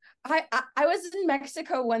 I was in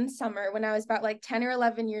Mexico one summer when I was about like 10 or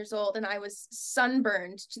 11 years old, and I was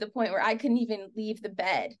sunburned to the point where I couldn't even leave the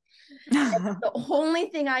bed. The only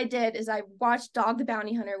thing I did is I watched Dog the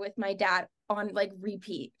Bounty Hunter with my dad on like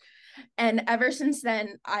repeat. And ever since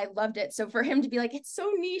then, I loved it. So for him to be like, it's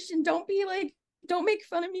so niche and don't make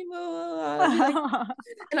fun of me. Blah, blah, blah. Like,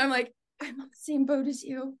 and I'm like, I'm on the same boat as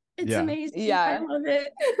you. It's amazing. Yeah. I love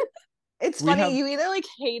it. It's funny, you either like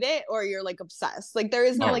hate it or you're like obsessed. Like there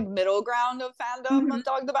is no like middle ground of fandom of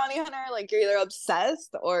Dog the Bounty Hunter. Like you're either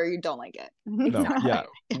obsessed or you don't like it. No, yeah.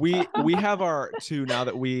 We have our two now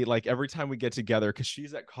that we like every time we get together, because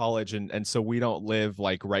she's at college and so we don't live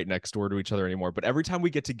like right next door to each other anymore. But every time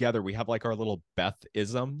we get together, we have like our little Beth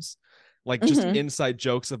isms. Like just inside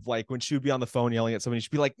jokes of like when she would be on the phone yelling at somebody,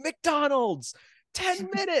 she'd be like, McDonald's. 10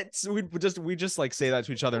 minutes. We just like say that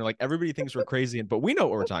to each other, and like everybody thinks we're crazy, but we know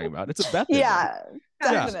what we're talking about. It's a Beth.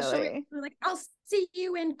 Definitely. We're like, I'll see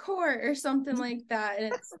you in court or something like that.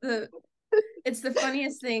 And it's the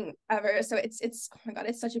funniest thing ever. So it's oh my God,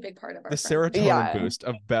 it's such a big part of our serotonin boost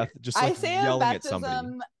of Beth just like I say yelling at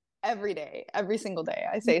somebody every day, every single day.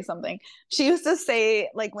 I say something. She used to say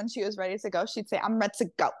like when she was ready to go, she'd say, I'm ready to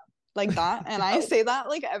go, like that. And I say that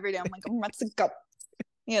like every day. I'm like, I'm ready to go.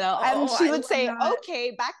 You know, and she would say,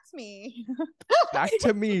 okay, back to me. Back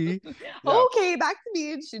to me. Yeah. Okay, back to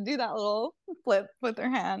me. And she'd do that little flip with her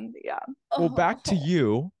hand. Yeah. Well, back to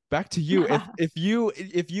you. If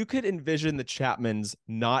you could envision the Chapmans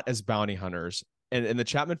not as bounty hunters, and the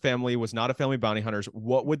Chapman family was not a family bounty hunters,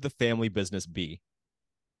 what would the family business be?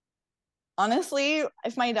 Honestly,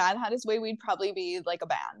 if my dad had his way, we'd probably be like a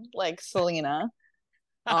band, like Selena.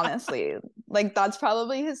 Honestly, like that's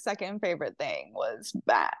probably his second favorite thing was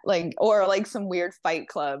that, like, or like some weird fight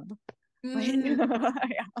club.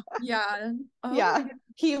 Yeah.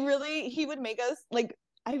 He would make us like,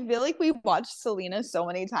 I feel like we watched Selena so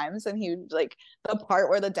many times, and he would like the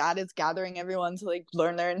part where the dad is gathering everyone to like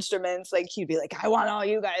learn their instruments, like he'd be like, I want all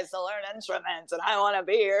you guys to learn instruments and I want to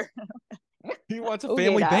be here. He wants a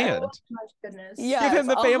family band. Oh my goodness. Yeah, give him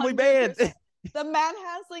the family 100%. Band. The man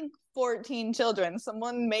has like 14 children.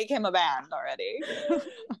 Someone make him a band already.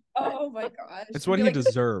 Oh my gosh. It's what he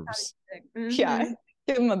deserves. Yeah.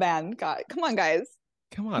 Give him a band. God, come on, guys.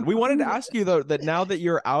 Come on. We wanted to ask you though, that now that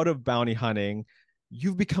you're out of bounty hunting,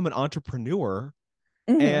 you've become an entrepreneur.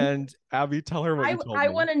 And Abby, tell her what you told me. I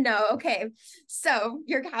want to know. Okay. So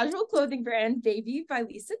your casual clothing brand, Baby by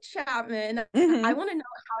Lyssa Chapman. I want to know,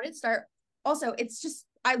 how did it start? Also, it's just,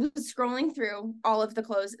 I was scrolling through all of the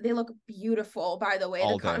clothes. They look beautiful, by the way.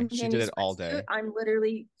 All day. She did it all day. I'm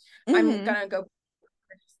gonna go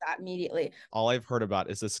purchase that immediately. All I've heard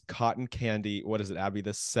about is this cotton candy. What is it, Abby?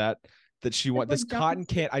 This set that she wants. This cotton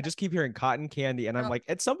candy. I just keep hearing cotton candy, and I'm like,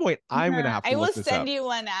 at some point, I'm gonna have to. I will send you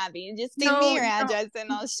one, Abby. Just give me your address,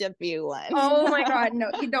 and I'll ship you one. Oh my God,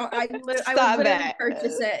 no, you don't. I would literally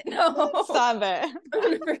purchase it. No, stop it.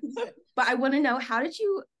 But I want to know, how did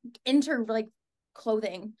you enter like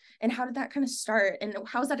clothing, and how did that kind of start, and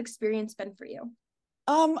how's that experience been for you?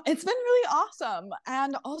 It's been really awesome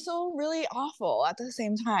and also really awful at the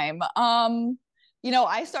same time.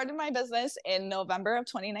 I started my business in November of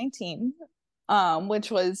 2019,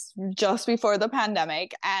 which was just before the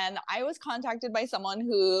pandemic. And I was contacted by someone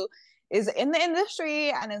who is in the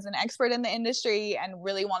industry and is an expert in the industry and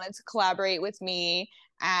really wanted to collaborate with me.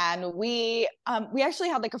 And we actually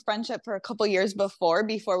had like a friendship for a couple years before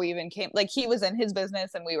we even came, like he was in his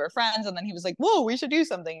business and we were friends. And then he was like, whoa, we should do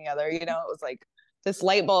something together. It was like this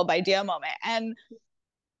light bulb idea moment. And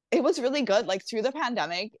it was really good. Like through the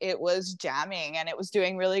pandemic, it was jamming and it was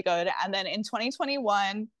doing really good. And then in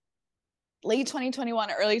 2021, late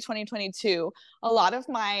 2021, early 2022, a lot of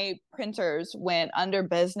my printers went under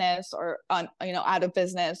business or out of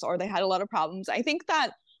business, or they had a lot of problems. I think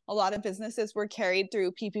that a lot of businesses were carried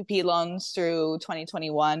through PPP loans through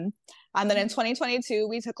 2021. And then in 2022,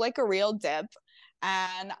 we took like a real dip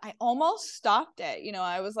and I almost stopped it.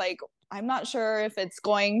 I was like, I'm not sure if it's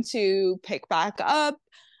going to pick back up.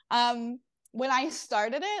 When I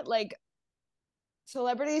started it, like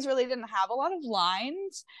celebrities really didn't have a lot of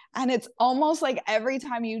lines, and it's almost like every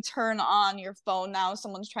time you turn on your phone now,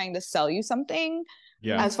 someone's trying to sell you something.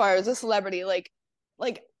 Yeah. As far as a celebrity, like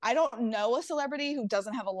I don't know a celebrity who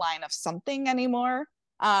doesn't have a line of something anymore.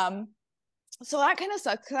 So that kind of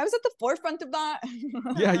sucks because I was at the forefront of that.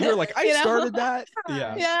 Yeah, you're like, I started that.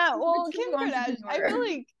 Yeah. Yeah. Well, Kim Kardashian, I feel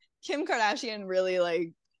like Kim Kardashian really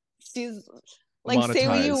like she's like say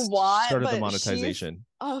what you want, started but the monetization.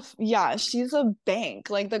 She's a bank.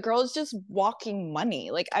 Like the girl's just walking money.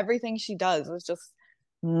 Like everything she does is just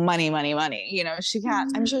money, money, money. She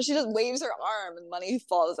can't. I'm sure she just waves her arm and money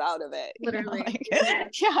falls out of it. Literally.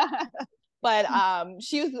 Yeah. But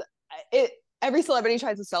she was it. Every celebrity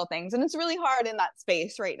tries to sell things, and it's really hard in that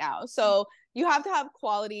space right now. So you have to have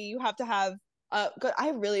quality. You have to have good. I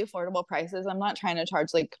have really affordable prices. I'm not trying to charge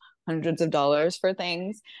like hundreds of dollars for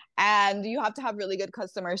things, and you have to have really good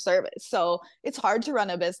customer service. So it's hard to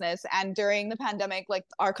run a business. And during the pandemic, like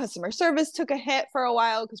our customer service took a hit for a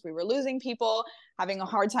while because we were losing people, having a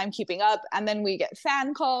hard time keeping up. And then we get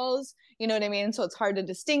fan calls, you know what I mean? So it's hard to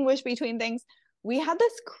distinguish between things. We had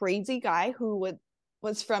this crazy guy who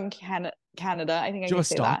was from Canada. I think I Do you can have a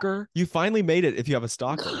say stalker? You finally made it if you have a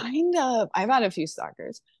stalker. Kind of. I've had a few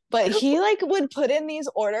stalkers. But he like would put in these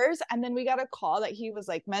orders, and then we got a call that he was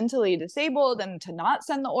like mentally disabled and to not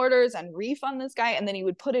send the orders and refund this guy. And then he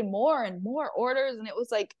would put in more and more orders, and it was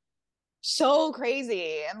like so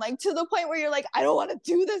crazy. And like to the point where you're like, I don't want to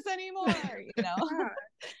do this anymore,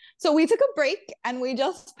 So we took a break and we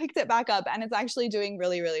just picked it back up, and it's actually doing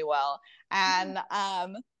really, really well. And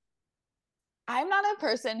I'm not a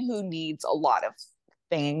person who needs a lot of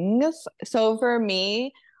things. So for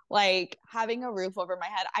me, like having a roof over my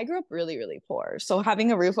head, I grew up really, really poor. So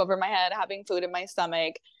having a roof over my head, having food in my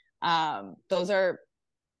stomach, those are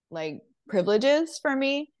like privileges for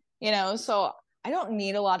me, so I don't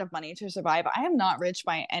need a lot of money to survive. I am not rich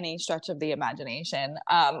by any stretch of the imagination.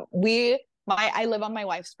 I live on my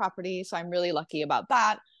wife's property, so I'm really lucky about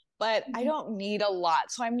that, but I don't need a lot.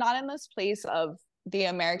 So I'm not in this place of the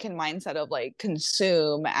American mindset of like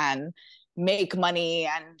consume and make money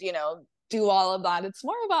and, do all of that. It's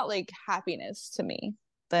more about like happiness to me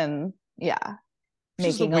than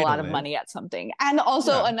making a lot of money at something, and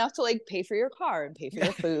also enough to like pay for your car and pay for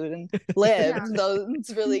your food and live. So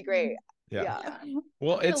it's really great. Yeah.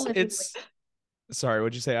 Well, it's sorry,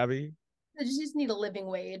 what'd you say, Abby? I just need a living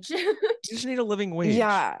wage. You just need a living wage.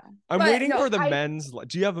 Yeah. I'm waiting for the men's.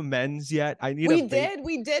 Do you have a men's yet? We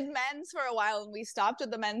did men's for a while and we stopped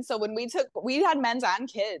with the men's. So when we had men's and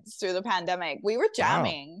kids through the pandemic. We were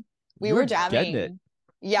jamming. Wow. We were jamming. It.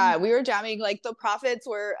 Yeah, we were jamming. Like the profits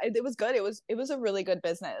it was good. It was a really good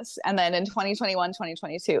business. And then in 2021,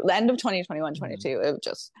 2022, the end of 2021, 22, it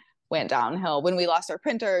just went downhill when we lost our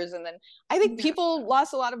printers. And then I think people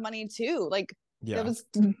lost a lot of money too. Like it was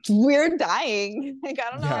weird dying. Like, I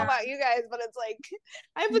don't know about you guys, but it's like,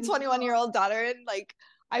 I have a 21-year-old daughter and like,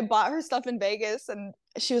 I bought her stuff in Vegas and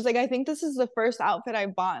she was like, I think this is the first outfit I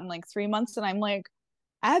bought in like 3 months. And I'm like,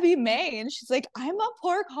 Abby May. And she's like, I'm a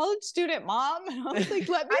poor college student, mom. And I was like,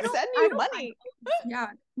 let me send you money. Yeah.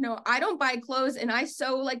 No, I don't buy clothes and I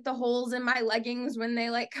sew like the holes in my leggings when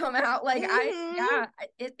they like come out. Like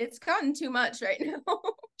it's gotten too much right now.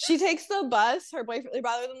 She takes the bus, her boyfriend,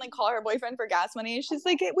 rather than like call her boyfriend for gas money. She's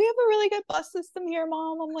like, we have a really good bus system here,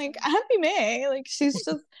 mom. I'm like, Abby May. Like she's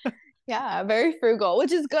just, very frugal,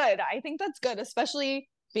 which is good. I think that's good, especially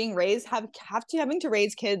being raised, having to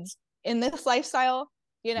raise kids in this lifestyle.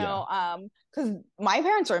 Because my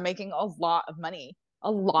parents are making a lot of money.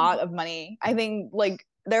 I think like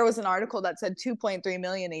there was an article that said 2.3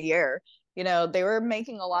 million a year, you know, they were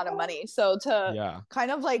making a lot of money. So to Yeah.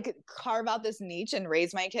 kind of like carve out this niche and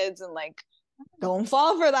raise my kids and like, don't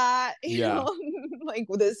fall for that, you Yeah. know, like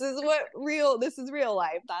this is real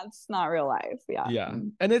life. That's not real life. Yeah. Yeah.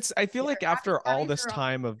 And I feel like after all Abby's this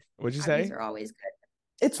time of, what'd you Abby's say? are always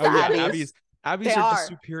good. It's Oh the yeah, Abbeys. They Abby's are just are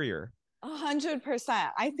superior.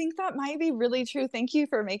 100%. I think that might be really true. Thank you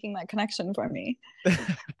for making that connection for me. I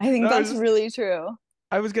No, think that's really true.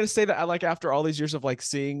 I was gonna say that I like after all these years of like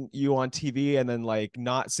seeing you on TV and then like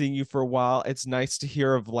not seeing you for a while, it's nice to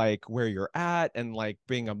hear of like where you're at and like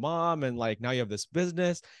being a mom and like now you have this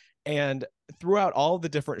business. And throughout all the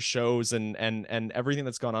different shows and everything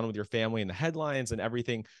that's gone on with your family and the headlines and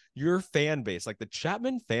everything, your fan base, like the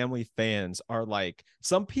Chapman family fans, are like,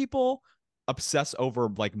 some people obsess over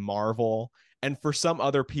like Marvel, and for some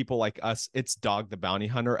other people like us, it's Dog the Bounty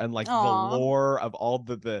Hunter and like the Aw. lore of all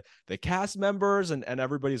the cast members and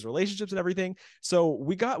everybody's relationships and everything. So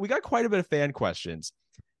we got quite a bit of fan questions,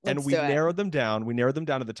 and Let's do it. we narrowed them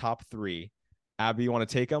down to the top three. Abby, you want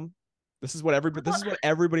to take them? This is what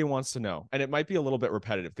everybody wants to know, and it might be a little bit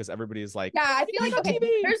repetitive because everybody is like, Yeah, I feel he's like, on okay, TV.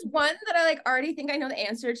 there's one that I like already think I know the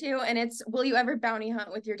answer to, and it's, will you ever bounty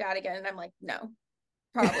hunt with your dad again? And I'm like, no,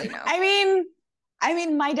 probably no. I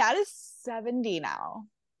mean, my dad is 70 now.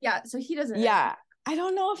 Yeah, so he doesn't. Yeah. I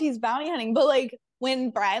don't know if he's bounty hunting, but like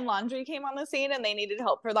when Brian Laundrie came on the scene and they needed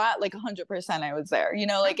help for that, like 100% I was there. You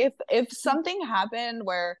know, like if something happened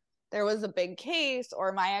where there was a big case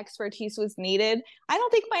or my expertise was needed, I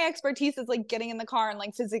don't think my expertise is like getting in the car and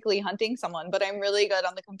like physically hunting someone, but I'm really good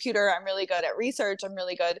on the computer. I'm really good at research. I'm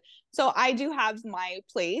really good. So I do have my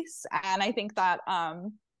place, and I think that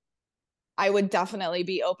I would definitely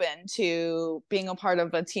be open to being a part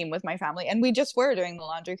of a team with my family. And we just were during the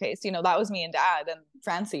laundry case. You know, that was me and dad and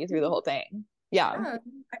Francie through the whole thing. Yeah. Yeah,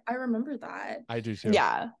 I remember that. I do too.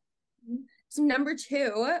 Yeah. So number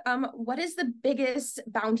two, what is the biggest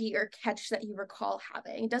bounty or catch that you recall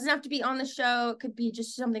having? It doesn't have to be on the show. It could be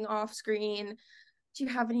just something off screen. Do you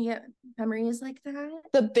have any memories like that?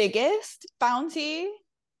 The biggest bounty?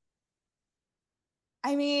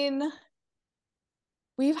 I mean,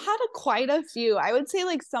 we've had quite a few. I would say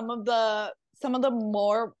like some of the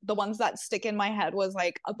ones that stick in my head was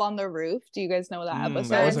like Up on the Roof. Do you guys know that episode?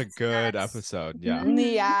 That was a good Yes. episode. Yeah.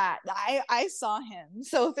 Yeah, I saw him.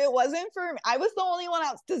 So if it wasn't for me, I was the only one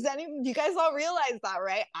out. You guys all realize that,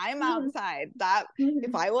 right? I'm outside. That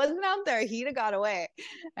if I wasn't out there, he'd have got away.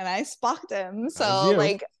 And I spocked him. So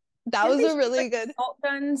like that was a really good salt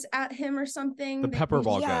guns at him or something. The pepper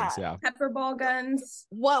ball guns, yeah. Pepper ball guns.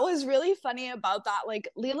 What was really funny about that, like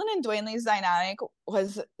Leland and Dwayne Lee's dynamic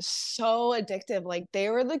was so addictive. Like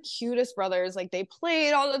they were the cutest brothers. Like they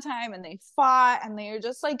played all the time and they fought and they were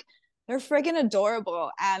just like, they're friggin'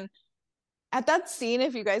 adorable. And at that scene,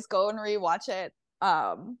 if you guys go and rewatch it,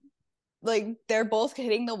 like they're both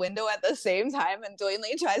hitting the window at the same time and Dwayne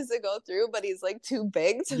Lee tries to go through, but he's like too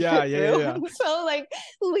big to fit through. Yeah. So like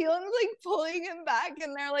Leland's like pulling him back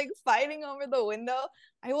and they're like fighting over the window.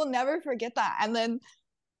 I will never forget that. And then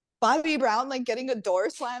Bobby Brown like getting a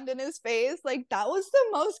door slammed in his face, like that was the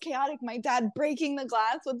most chaotic. My dad breaking the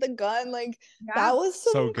glass with the gun, like that was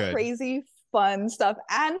some crazy fun stuff.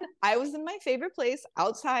 And I was in my favorite place,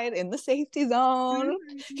 outside in the safety zone.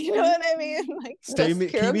 You know what I mean? Like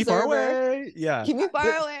keep me far away. Yeah, keep me far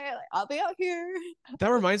away. Like, I'll be out here. That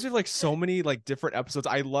reminds me of like so many like different episodes.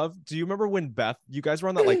 Do you remember when Beth, you guys were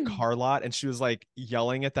on that like car lot and she was like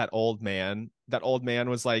yelling at that old man? That old man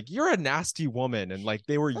was like, "You're a nasty woman," and like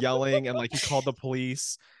they were yelling and like he called the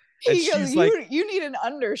police. And he goes, you need an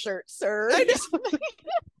undershirt, sir.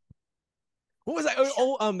 What was that?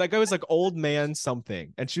 Oh, that guy was like old man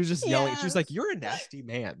something, and she was just yelling. She was like, "You're a nasty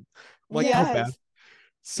man." I'm like, oh, Beth.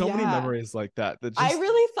 So many memories like that. I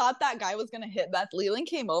really thought that guy was gonna hit Beth. Leland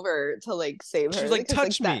came over to like save her. She was like,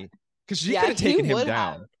 "Touch me," because she could have taken him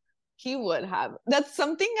down. He would have. That's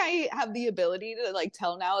something I have the ability to like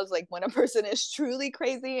tell now, is like when a person is truly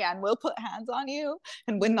crazy and will put hands on you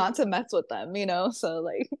and when not to mess with them, you know? So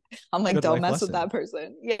like, I'm like, don't mess with that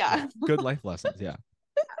person. Yeah. Good life lessons. Yeah.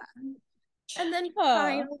 And then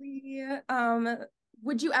finally,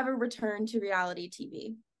 would you ever return to reality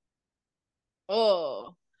TV?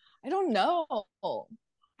 Oh, I don't know.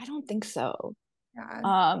 I don't think so.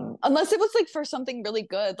 Yeah. Unless it was like for something really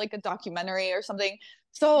good, like a documentary or something.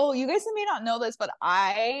 So you guys may not know this, but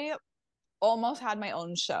I almost had my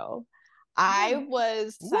own show. I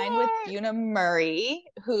was signed with Una Murray,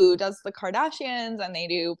 who does the Kardashians, and they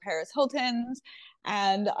do Paris Hilton's.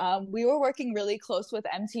 And we were working really close with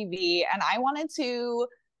MTV, and I wanted to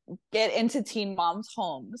get into teen moms'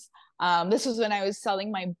 homes. This was when I was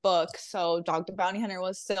selling my book, so Dog the Bounty Hunter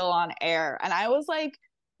was still on air. And I was like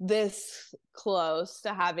this close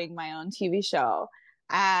to having my own TV show.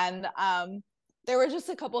 And there were just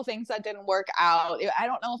a couple things that didn't work out. I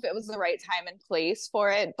don't know if it was the right time and place for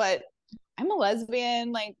it, but I'm a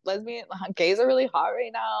lesbian. Like, gays are really hot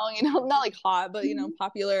right now, you know, not like hot, but, you know,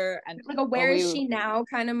 popular. And like a where is she now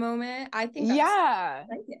kind of moment. I think that's, yeah.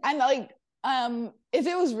 And like, if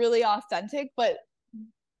it was really authentic, but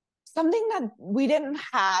something that we didn't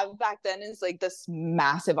have back then is like this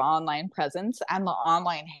massive online presence and the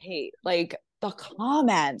online hate, like the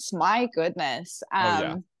comments, my goodness.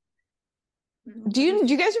 Do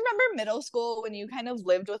you guys remember middle school when you kind of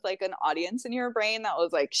lived with like an audience in your brain that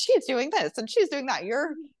was like, she's doing this and she's doing that,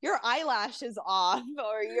 your eyelash is off,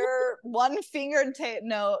 or your one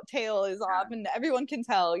tail is off, and everyone can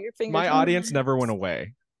tell your finger. My audience never went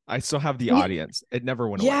away. I still have the audience. It never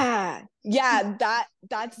went away. Yeah,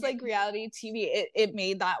 that's like reality TV. It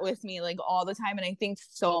made that with me like all the time, and I think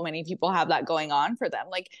so many people have that going on for them.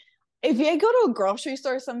 Like, if I go to a grocery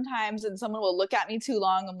store sometimes and someone will look at me too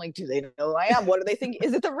long, I'm like, do they know who I am? What do they think?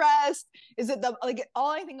 Is it the rest? Is it the, like, all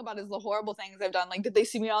I think about is the horrible things I've done. Like, did they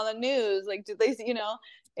see me on the news? Like, did they see, you know,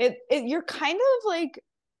 you're kind of like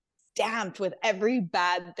stamped with every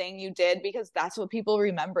bad thing you did, because that's what people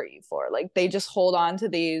remember you for. Like, they just hold on to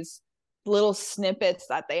these little snippets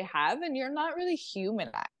that they have, and you're not really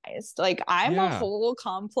humanized. Like, I'm a whole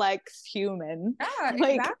complex human. Yeah,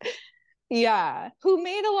 like, exactly. Yeah, who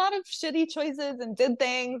made a lot of shitty choices and did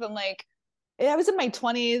things, and like, I was in my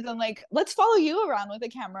 20s, and like, let's follow you around with a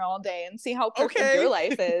camera all day and see how perfect your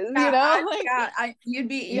life is. Yeah, you know, you'd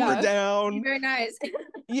be down. very nice.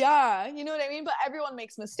 Yeah, you know what I mean? But everyone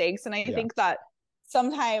makes mistakes, and I think that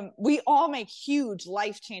sometimes we all make huge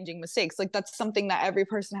life-changing mistakes. Like, that's something that every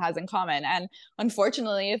person has in common. And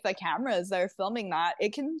unfortunately, if the camera is there filming that,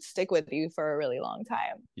 it can stick with you for a really long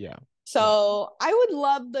time. Yeah. So I would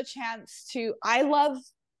love the chance I love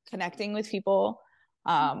connecting with people.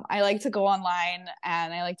 I like to go online,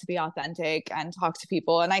 and I like to be authentic and talk to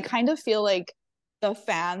people. And I kind of feel like the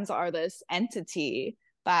fans are this entity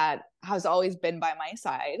that has always been by my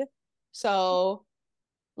side. So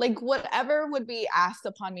like, whatever would be asked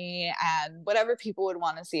upon me and whatever people would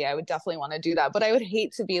want to see, I would definitely want to do that. But I would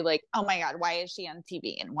hate to be like, oh my God, why is she on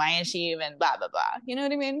TV? And why is she even blah, blah, blah? You know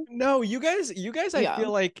what I mean? No, you guys, I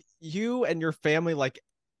feel like you and your family, like,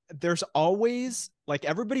 there's always, like,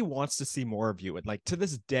 everybody wants to see more of you. And like, to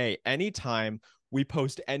this day, anytime we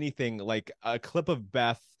post anything, like a clip of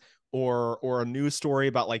Beth or a news story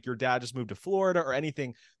about like your dad just moved to Florida or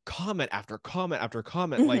anything, comment after comment after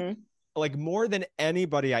comment, like more than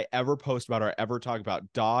anybody I ever post about or ever talk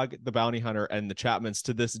about, Dog, the Bounty Hunter, and the Chapmans,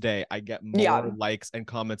 to this day, I get more likes and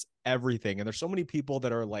comments, everything. And there's so many people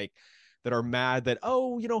that are like, that are mad that,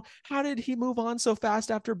 oh, you know, how did he move on so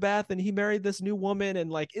fast after Beth, and he married this new woman,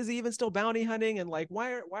 and like, is he even still bounty hunting? And like,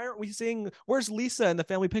 why aren't we seeing, where's Lyssa in the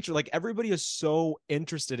family picture? Like, everybody is so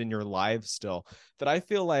interested in your lives still, that I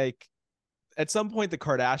feel like at some point the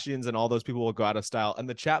Kardashians and all those people will go out of style, and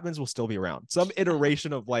the Chapmans will still be around, some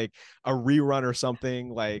iteration of like a rerun or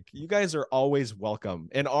something. Like, you guys are always welcome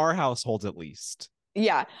in our households, at least.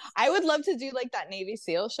 Yeah, I would love to do like that Navy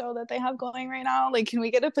SEAL show that they have going right now. Like, can we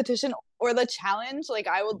get a petition or the challenge? Like,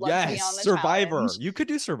 I would love to be on the Survivor. challenge. You could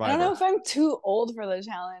do Survivor. I don't know if I'm too old for the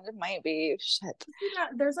challenge. It might be. Shit.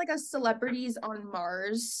 There's like a Celebrities on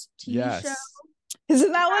Mars TV show.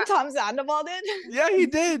 Isn't that what Tom Sandoval did? Yeah, he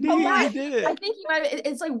did. He did it. I think he might.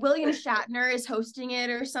 It's like William Shatner is hosting it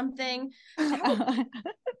or something.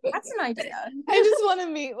 That's an idea. I just want to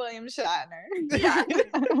meet William Shatner. Yeah.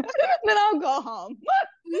 Then I'll go home.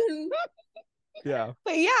 Yeah.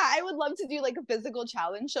 But yeah, I would love to do like a physical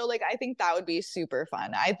challenge show. Like, I think that would be super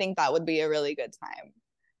fun. I think that would be a really good time.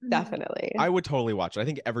 Definitely. I would totally watch it. I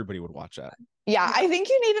think everybody would watch that. Yeah, I think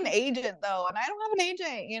you need an agent though, and I don't have an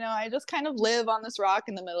agent. You know, I just kind of live on this rock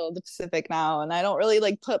in the middle of the Pacific now, and I don't really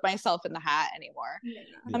like put myself in the hat anymore. Yeah.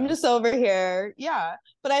 I'm just over here. Yeah,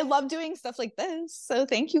 but I love doing stuff like this. So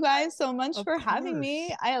thank you guys so much for having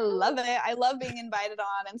me. I love it. I love being invited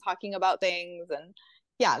on and talking about things. And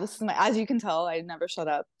yeah, this is as you can tell, I never shut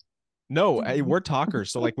up. No, we're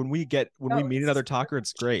talkers. So like when we meet another talker,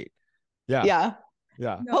 it's great. Yeah. Yeah.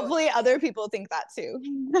 Yeah. Hopefully other people think that too.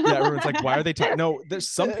 Yeah, everyone's like, why are they talking? No, there's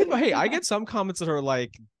some people, hey, I get some comments that are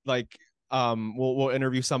like we'll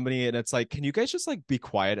interview somebody and it's like, can you guys just like be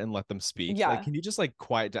quiet and let them speak? Yeah. Like, can you just like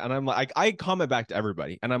quiet down? And I'm like, I comment back to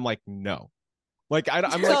everybody and I'm like, no. Like I'm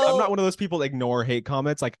like, I'm not one of those people that ignore hate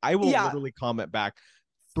comments. Like, I will literally comment back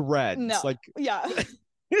threads. No. Like, yeah.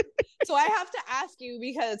 So I have to ask you,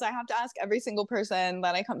 because I have to ask every single person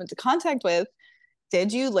that I come into contact with,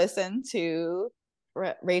 did you listen to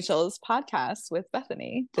Rachel's podcast with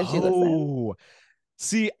Bethany? Did you listen?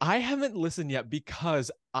 See, I haven't listened yet because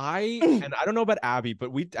and I don't know about Abby, but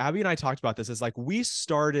Abby and I talked about this. Is like we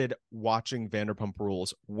started watching Vanderpump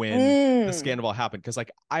Rules when the scandal happened. Cause like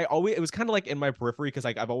it was kind of like in my periphery because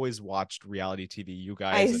like I've always watched reality TV, you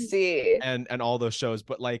I guys see. and all those shows,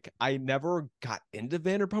 but like I never got into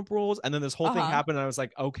Vanderpump Rules. And then this whole thing happened and I was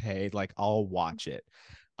like, okay, like I'll watch it.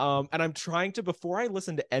 And I'm trying to, before I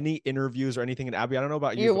listen to any interviews or anything, and Abby, I don't know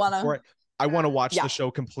about you, but before I want to watch the show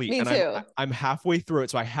complete. Me and too. I'm halfway through it,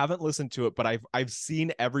 so I haven't listened to it, but I've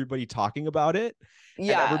seen everybody talking about it.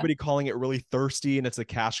 Yeah. And everybody calling it really thirsty and it's a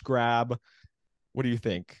cash grab. What do you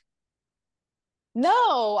think?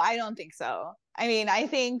 No, I don't think so. I mean,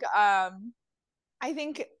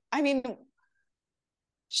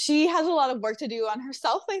 she has a lot of work to do on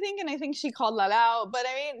herself, I think, and I think she called that out. But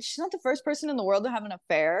I mean, she's not the first person in the world to have an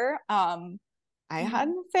affair. I had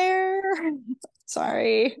an affair.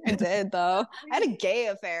 Sorry, I did though. I had a gay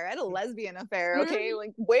affair. I had a lesbian affair. Okay,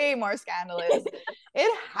 like way more scandalous.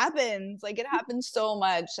 It happens. Like it happens so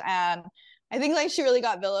much, and I think like she really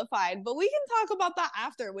got vilified. But we can talk about that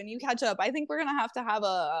after when you catch up. I think we're gonna have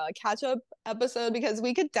a catch up episode because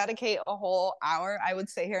we could dedicate a whole hour. I would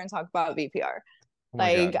sit here and talk about VPR. Oh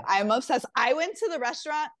like God. I'm obsessed. I went to the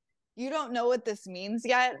restaurant. You don't know what this means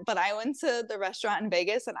yet, but I went to the restaurant in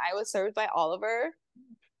Vegas and I was served by Oliver.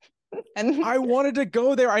 And I wanted to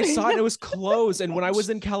go there. I saw it and it was closed. And when I was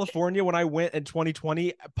in California, when I went in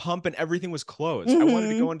 2020, Pump and everything was closed. I wanted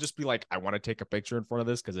to go and just be like, I want to take a picture in front of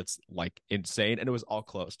this because it's like insane. And it was all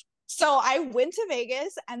closed. So I went to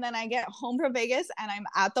Vegas and then I get home from Vegas and I'm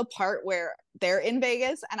at the part where they're in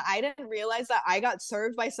Vegas and I didn't realize that I got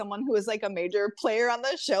served by someone who was like a major player on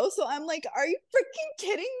the show. So I'm like, are you freaking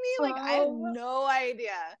kidding me? Like, I had no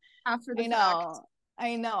idea. After the fact.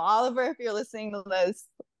 I know. Oliver, if you're listening to this,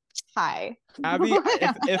 hi. Abby,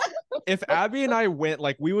 if Abby and I went,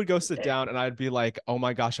 like we would go sit down and I'd be like, oh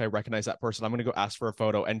my gosh, I recognize that person. I'm gonna go ask for a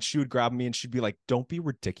photo. And she would grab me and she'd be like, don't be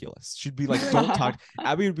ridiculous. She'd be like, don't talk.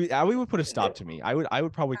 Abby would put a stop to me. I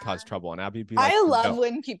would probably cause trouble. And Abby would be like, I love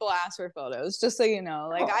when people ask for photos, just so you know.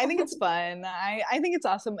 Like I think it's fun. I think it's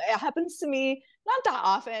awesome. It happens to me not that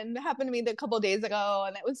often. It happened to me a couple of days ago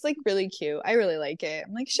and it was like really cute. I really like it.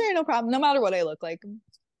 I'm like, sure, no problem. No matter what I look like.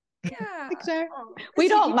 Yeah, picture. We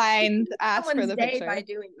don't mind ask for the picture by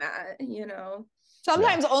doing that, you know.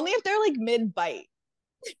 Sometimes only if they're like mid bite.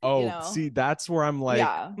 Oh, you know? See, that's where I'm like,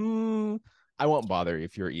 I won't bother you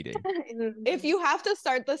if you're eating. If you have to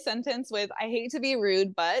start the sentence with "I hate to be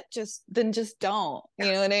rude, but," just don't. You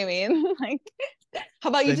know what I mean? Like, how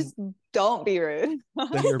about you just don't be rude?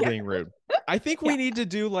 Then you're being rude. I think we need to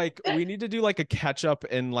do like a catch up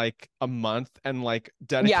in like a month and like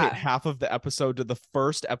dedicate half of the episode to the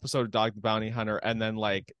first episode of Dog the Bounty Hunter and then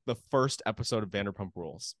like the first episode of Vanderpump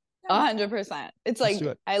Rules. 100%. It's like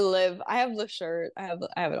I have the shirt. I have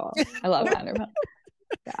it all. I love Vanderpump.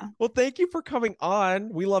 Yeah. Well, thank you for coming on.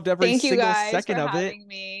 We loved every single second of it.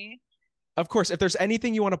 Me. Of course, if there's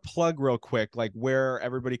anything you want to plug real quick, like where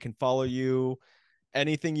everybody can follow you,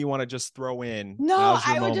 anything you want to just throw in. No,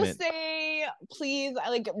 I would just say, please,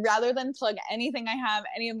 like rather than plug anything I have,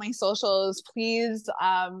 any of my socials, please,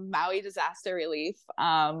 Maui Disaster Relief,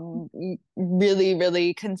 really,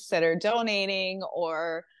 really consider donating,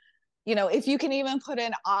 or you know, if you can even put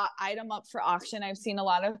an item up for auction. I've seen a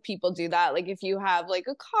lot of people do that. Like if you have like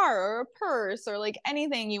a car or a purse or like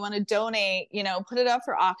anything you want to donate, you know, put it up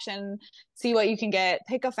for auction, see what you can get,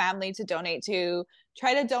 pick a family to donate to,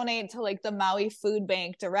 try to donate to like the Maui Food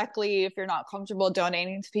Bank directly if you're not comfortable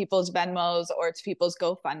donating to people's Venmos or to people's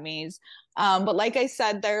GoFundMes. But like I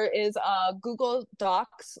said, there is a Google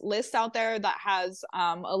Docs list out there that has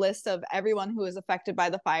a list of everyone who is affected by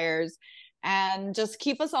the fires. And just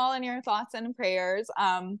keep us all in your thoughts and prayers.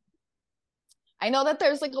 I know that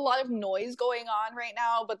there's like a lot of noise going on right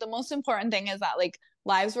now, but the most important thing is that like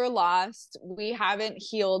lives were lost. We haven't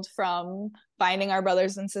healed from finding our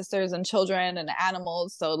brothers and sisters and children and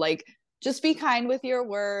animals. So like, just be kind with your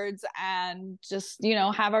words and just, you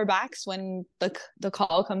know, have our backs when the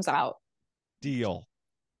call comes out. Deal.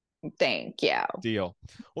 Thank you. Deal.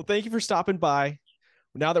 Well, thank you for stopping by.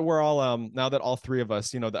 Now that we're all now that all three of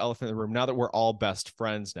us, you know, the elephant in the room, now that we're all best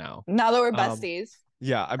friends now that we're besties,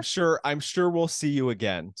 yeah, I'm sure we'll see you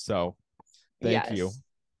again. So thank you.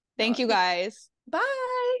 Thank you guys.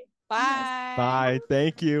 Bye. Bye.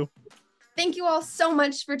 Thank you all so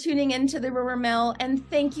much for tuning into the Rumor Mill, and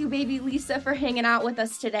thank you, baby Lyssa, for hanging out with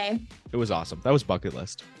us today. It was awesome. That was bucket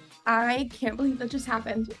list. I can't believe that just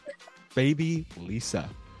happened. Baby Lyssa.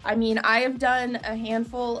 I mean, I have done a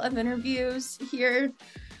handful of interviews here,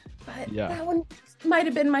 but that one might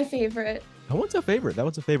have been my favorite. That one's a favorite. That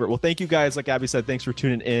one's a favorite. Well, thank you guys. Like Abby said, thanks for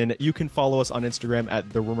tuning in. You can follow us on Instagram at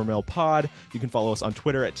The Rumor Mill Pod. You can follow us on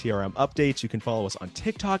Twitter at TRM Updates. You can follow us on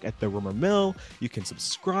TikTok at The Rumor Mill. You can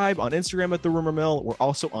subscribe on Instagram at The Rumor Mill. We're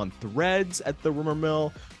also on Threads at The Rumor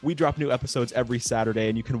Mill. We drop new episodes every Saturday,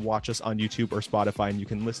 and you can watch us on YouTube or Spotify, and you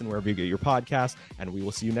can listen wherever you get your podcasts. And we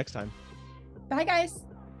will see you next time. Bye, guys.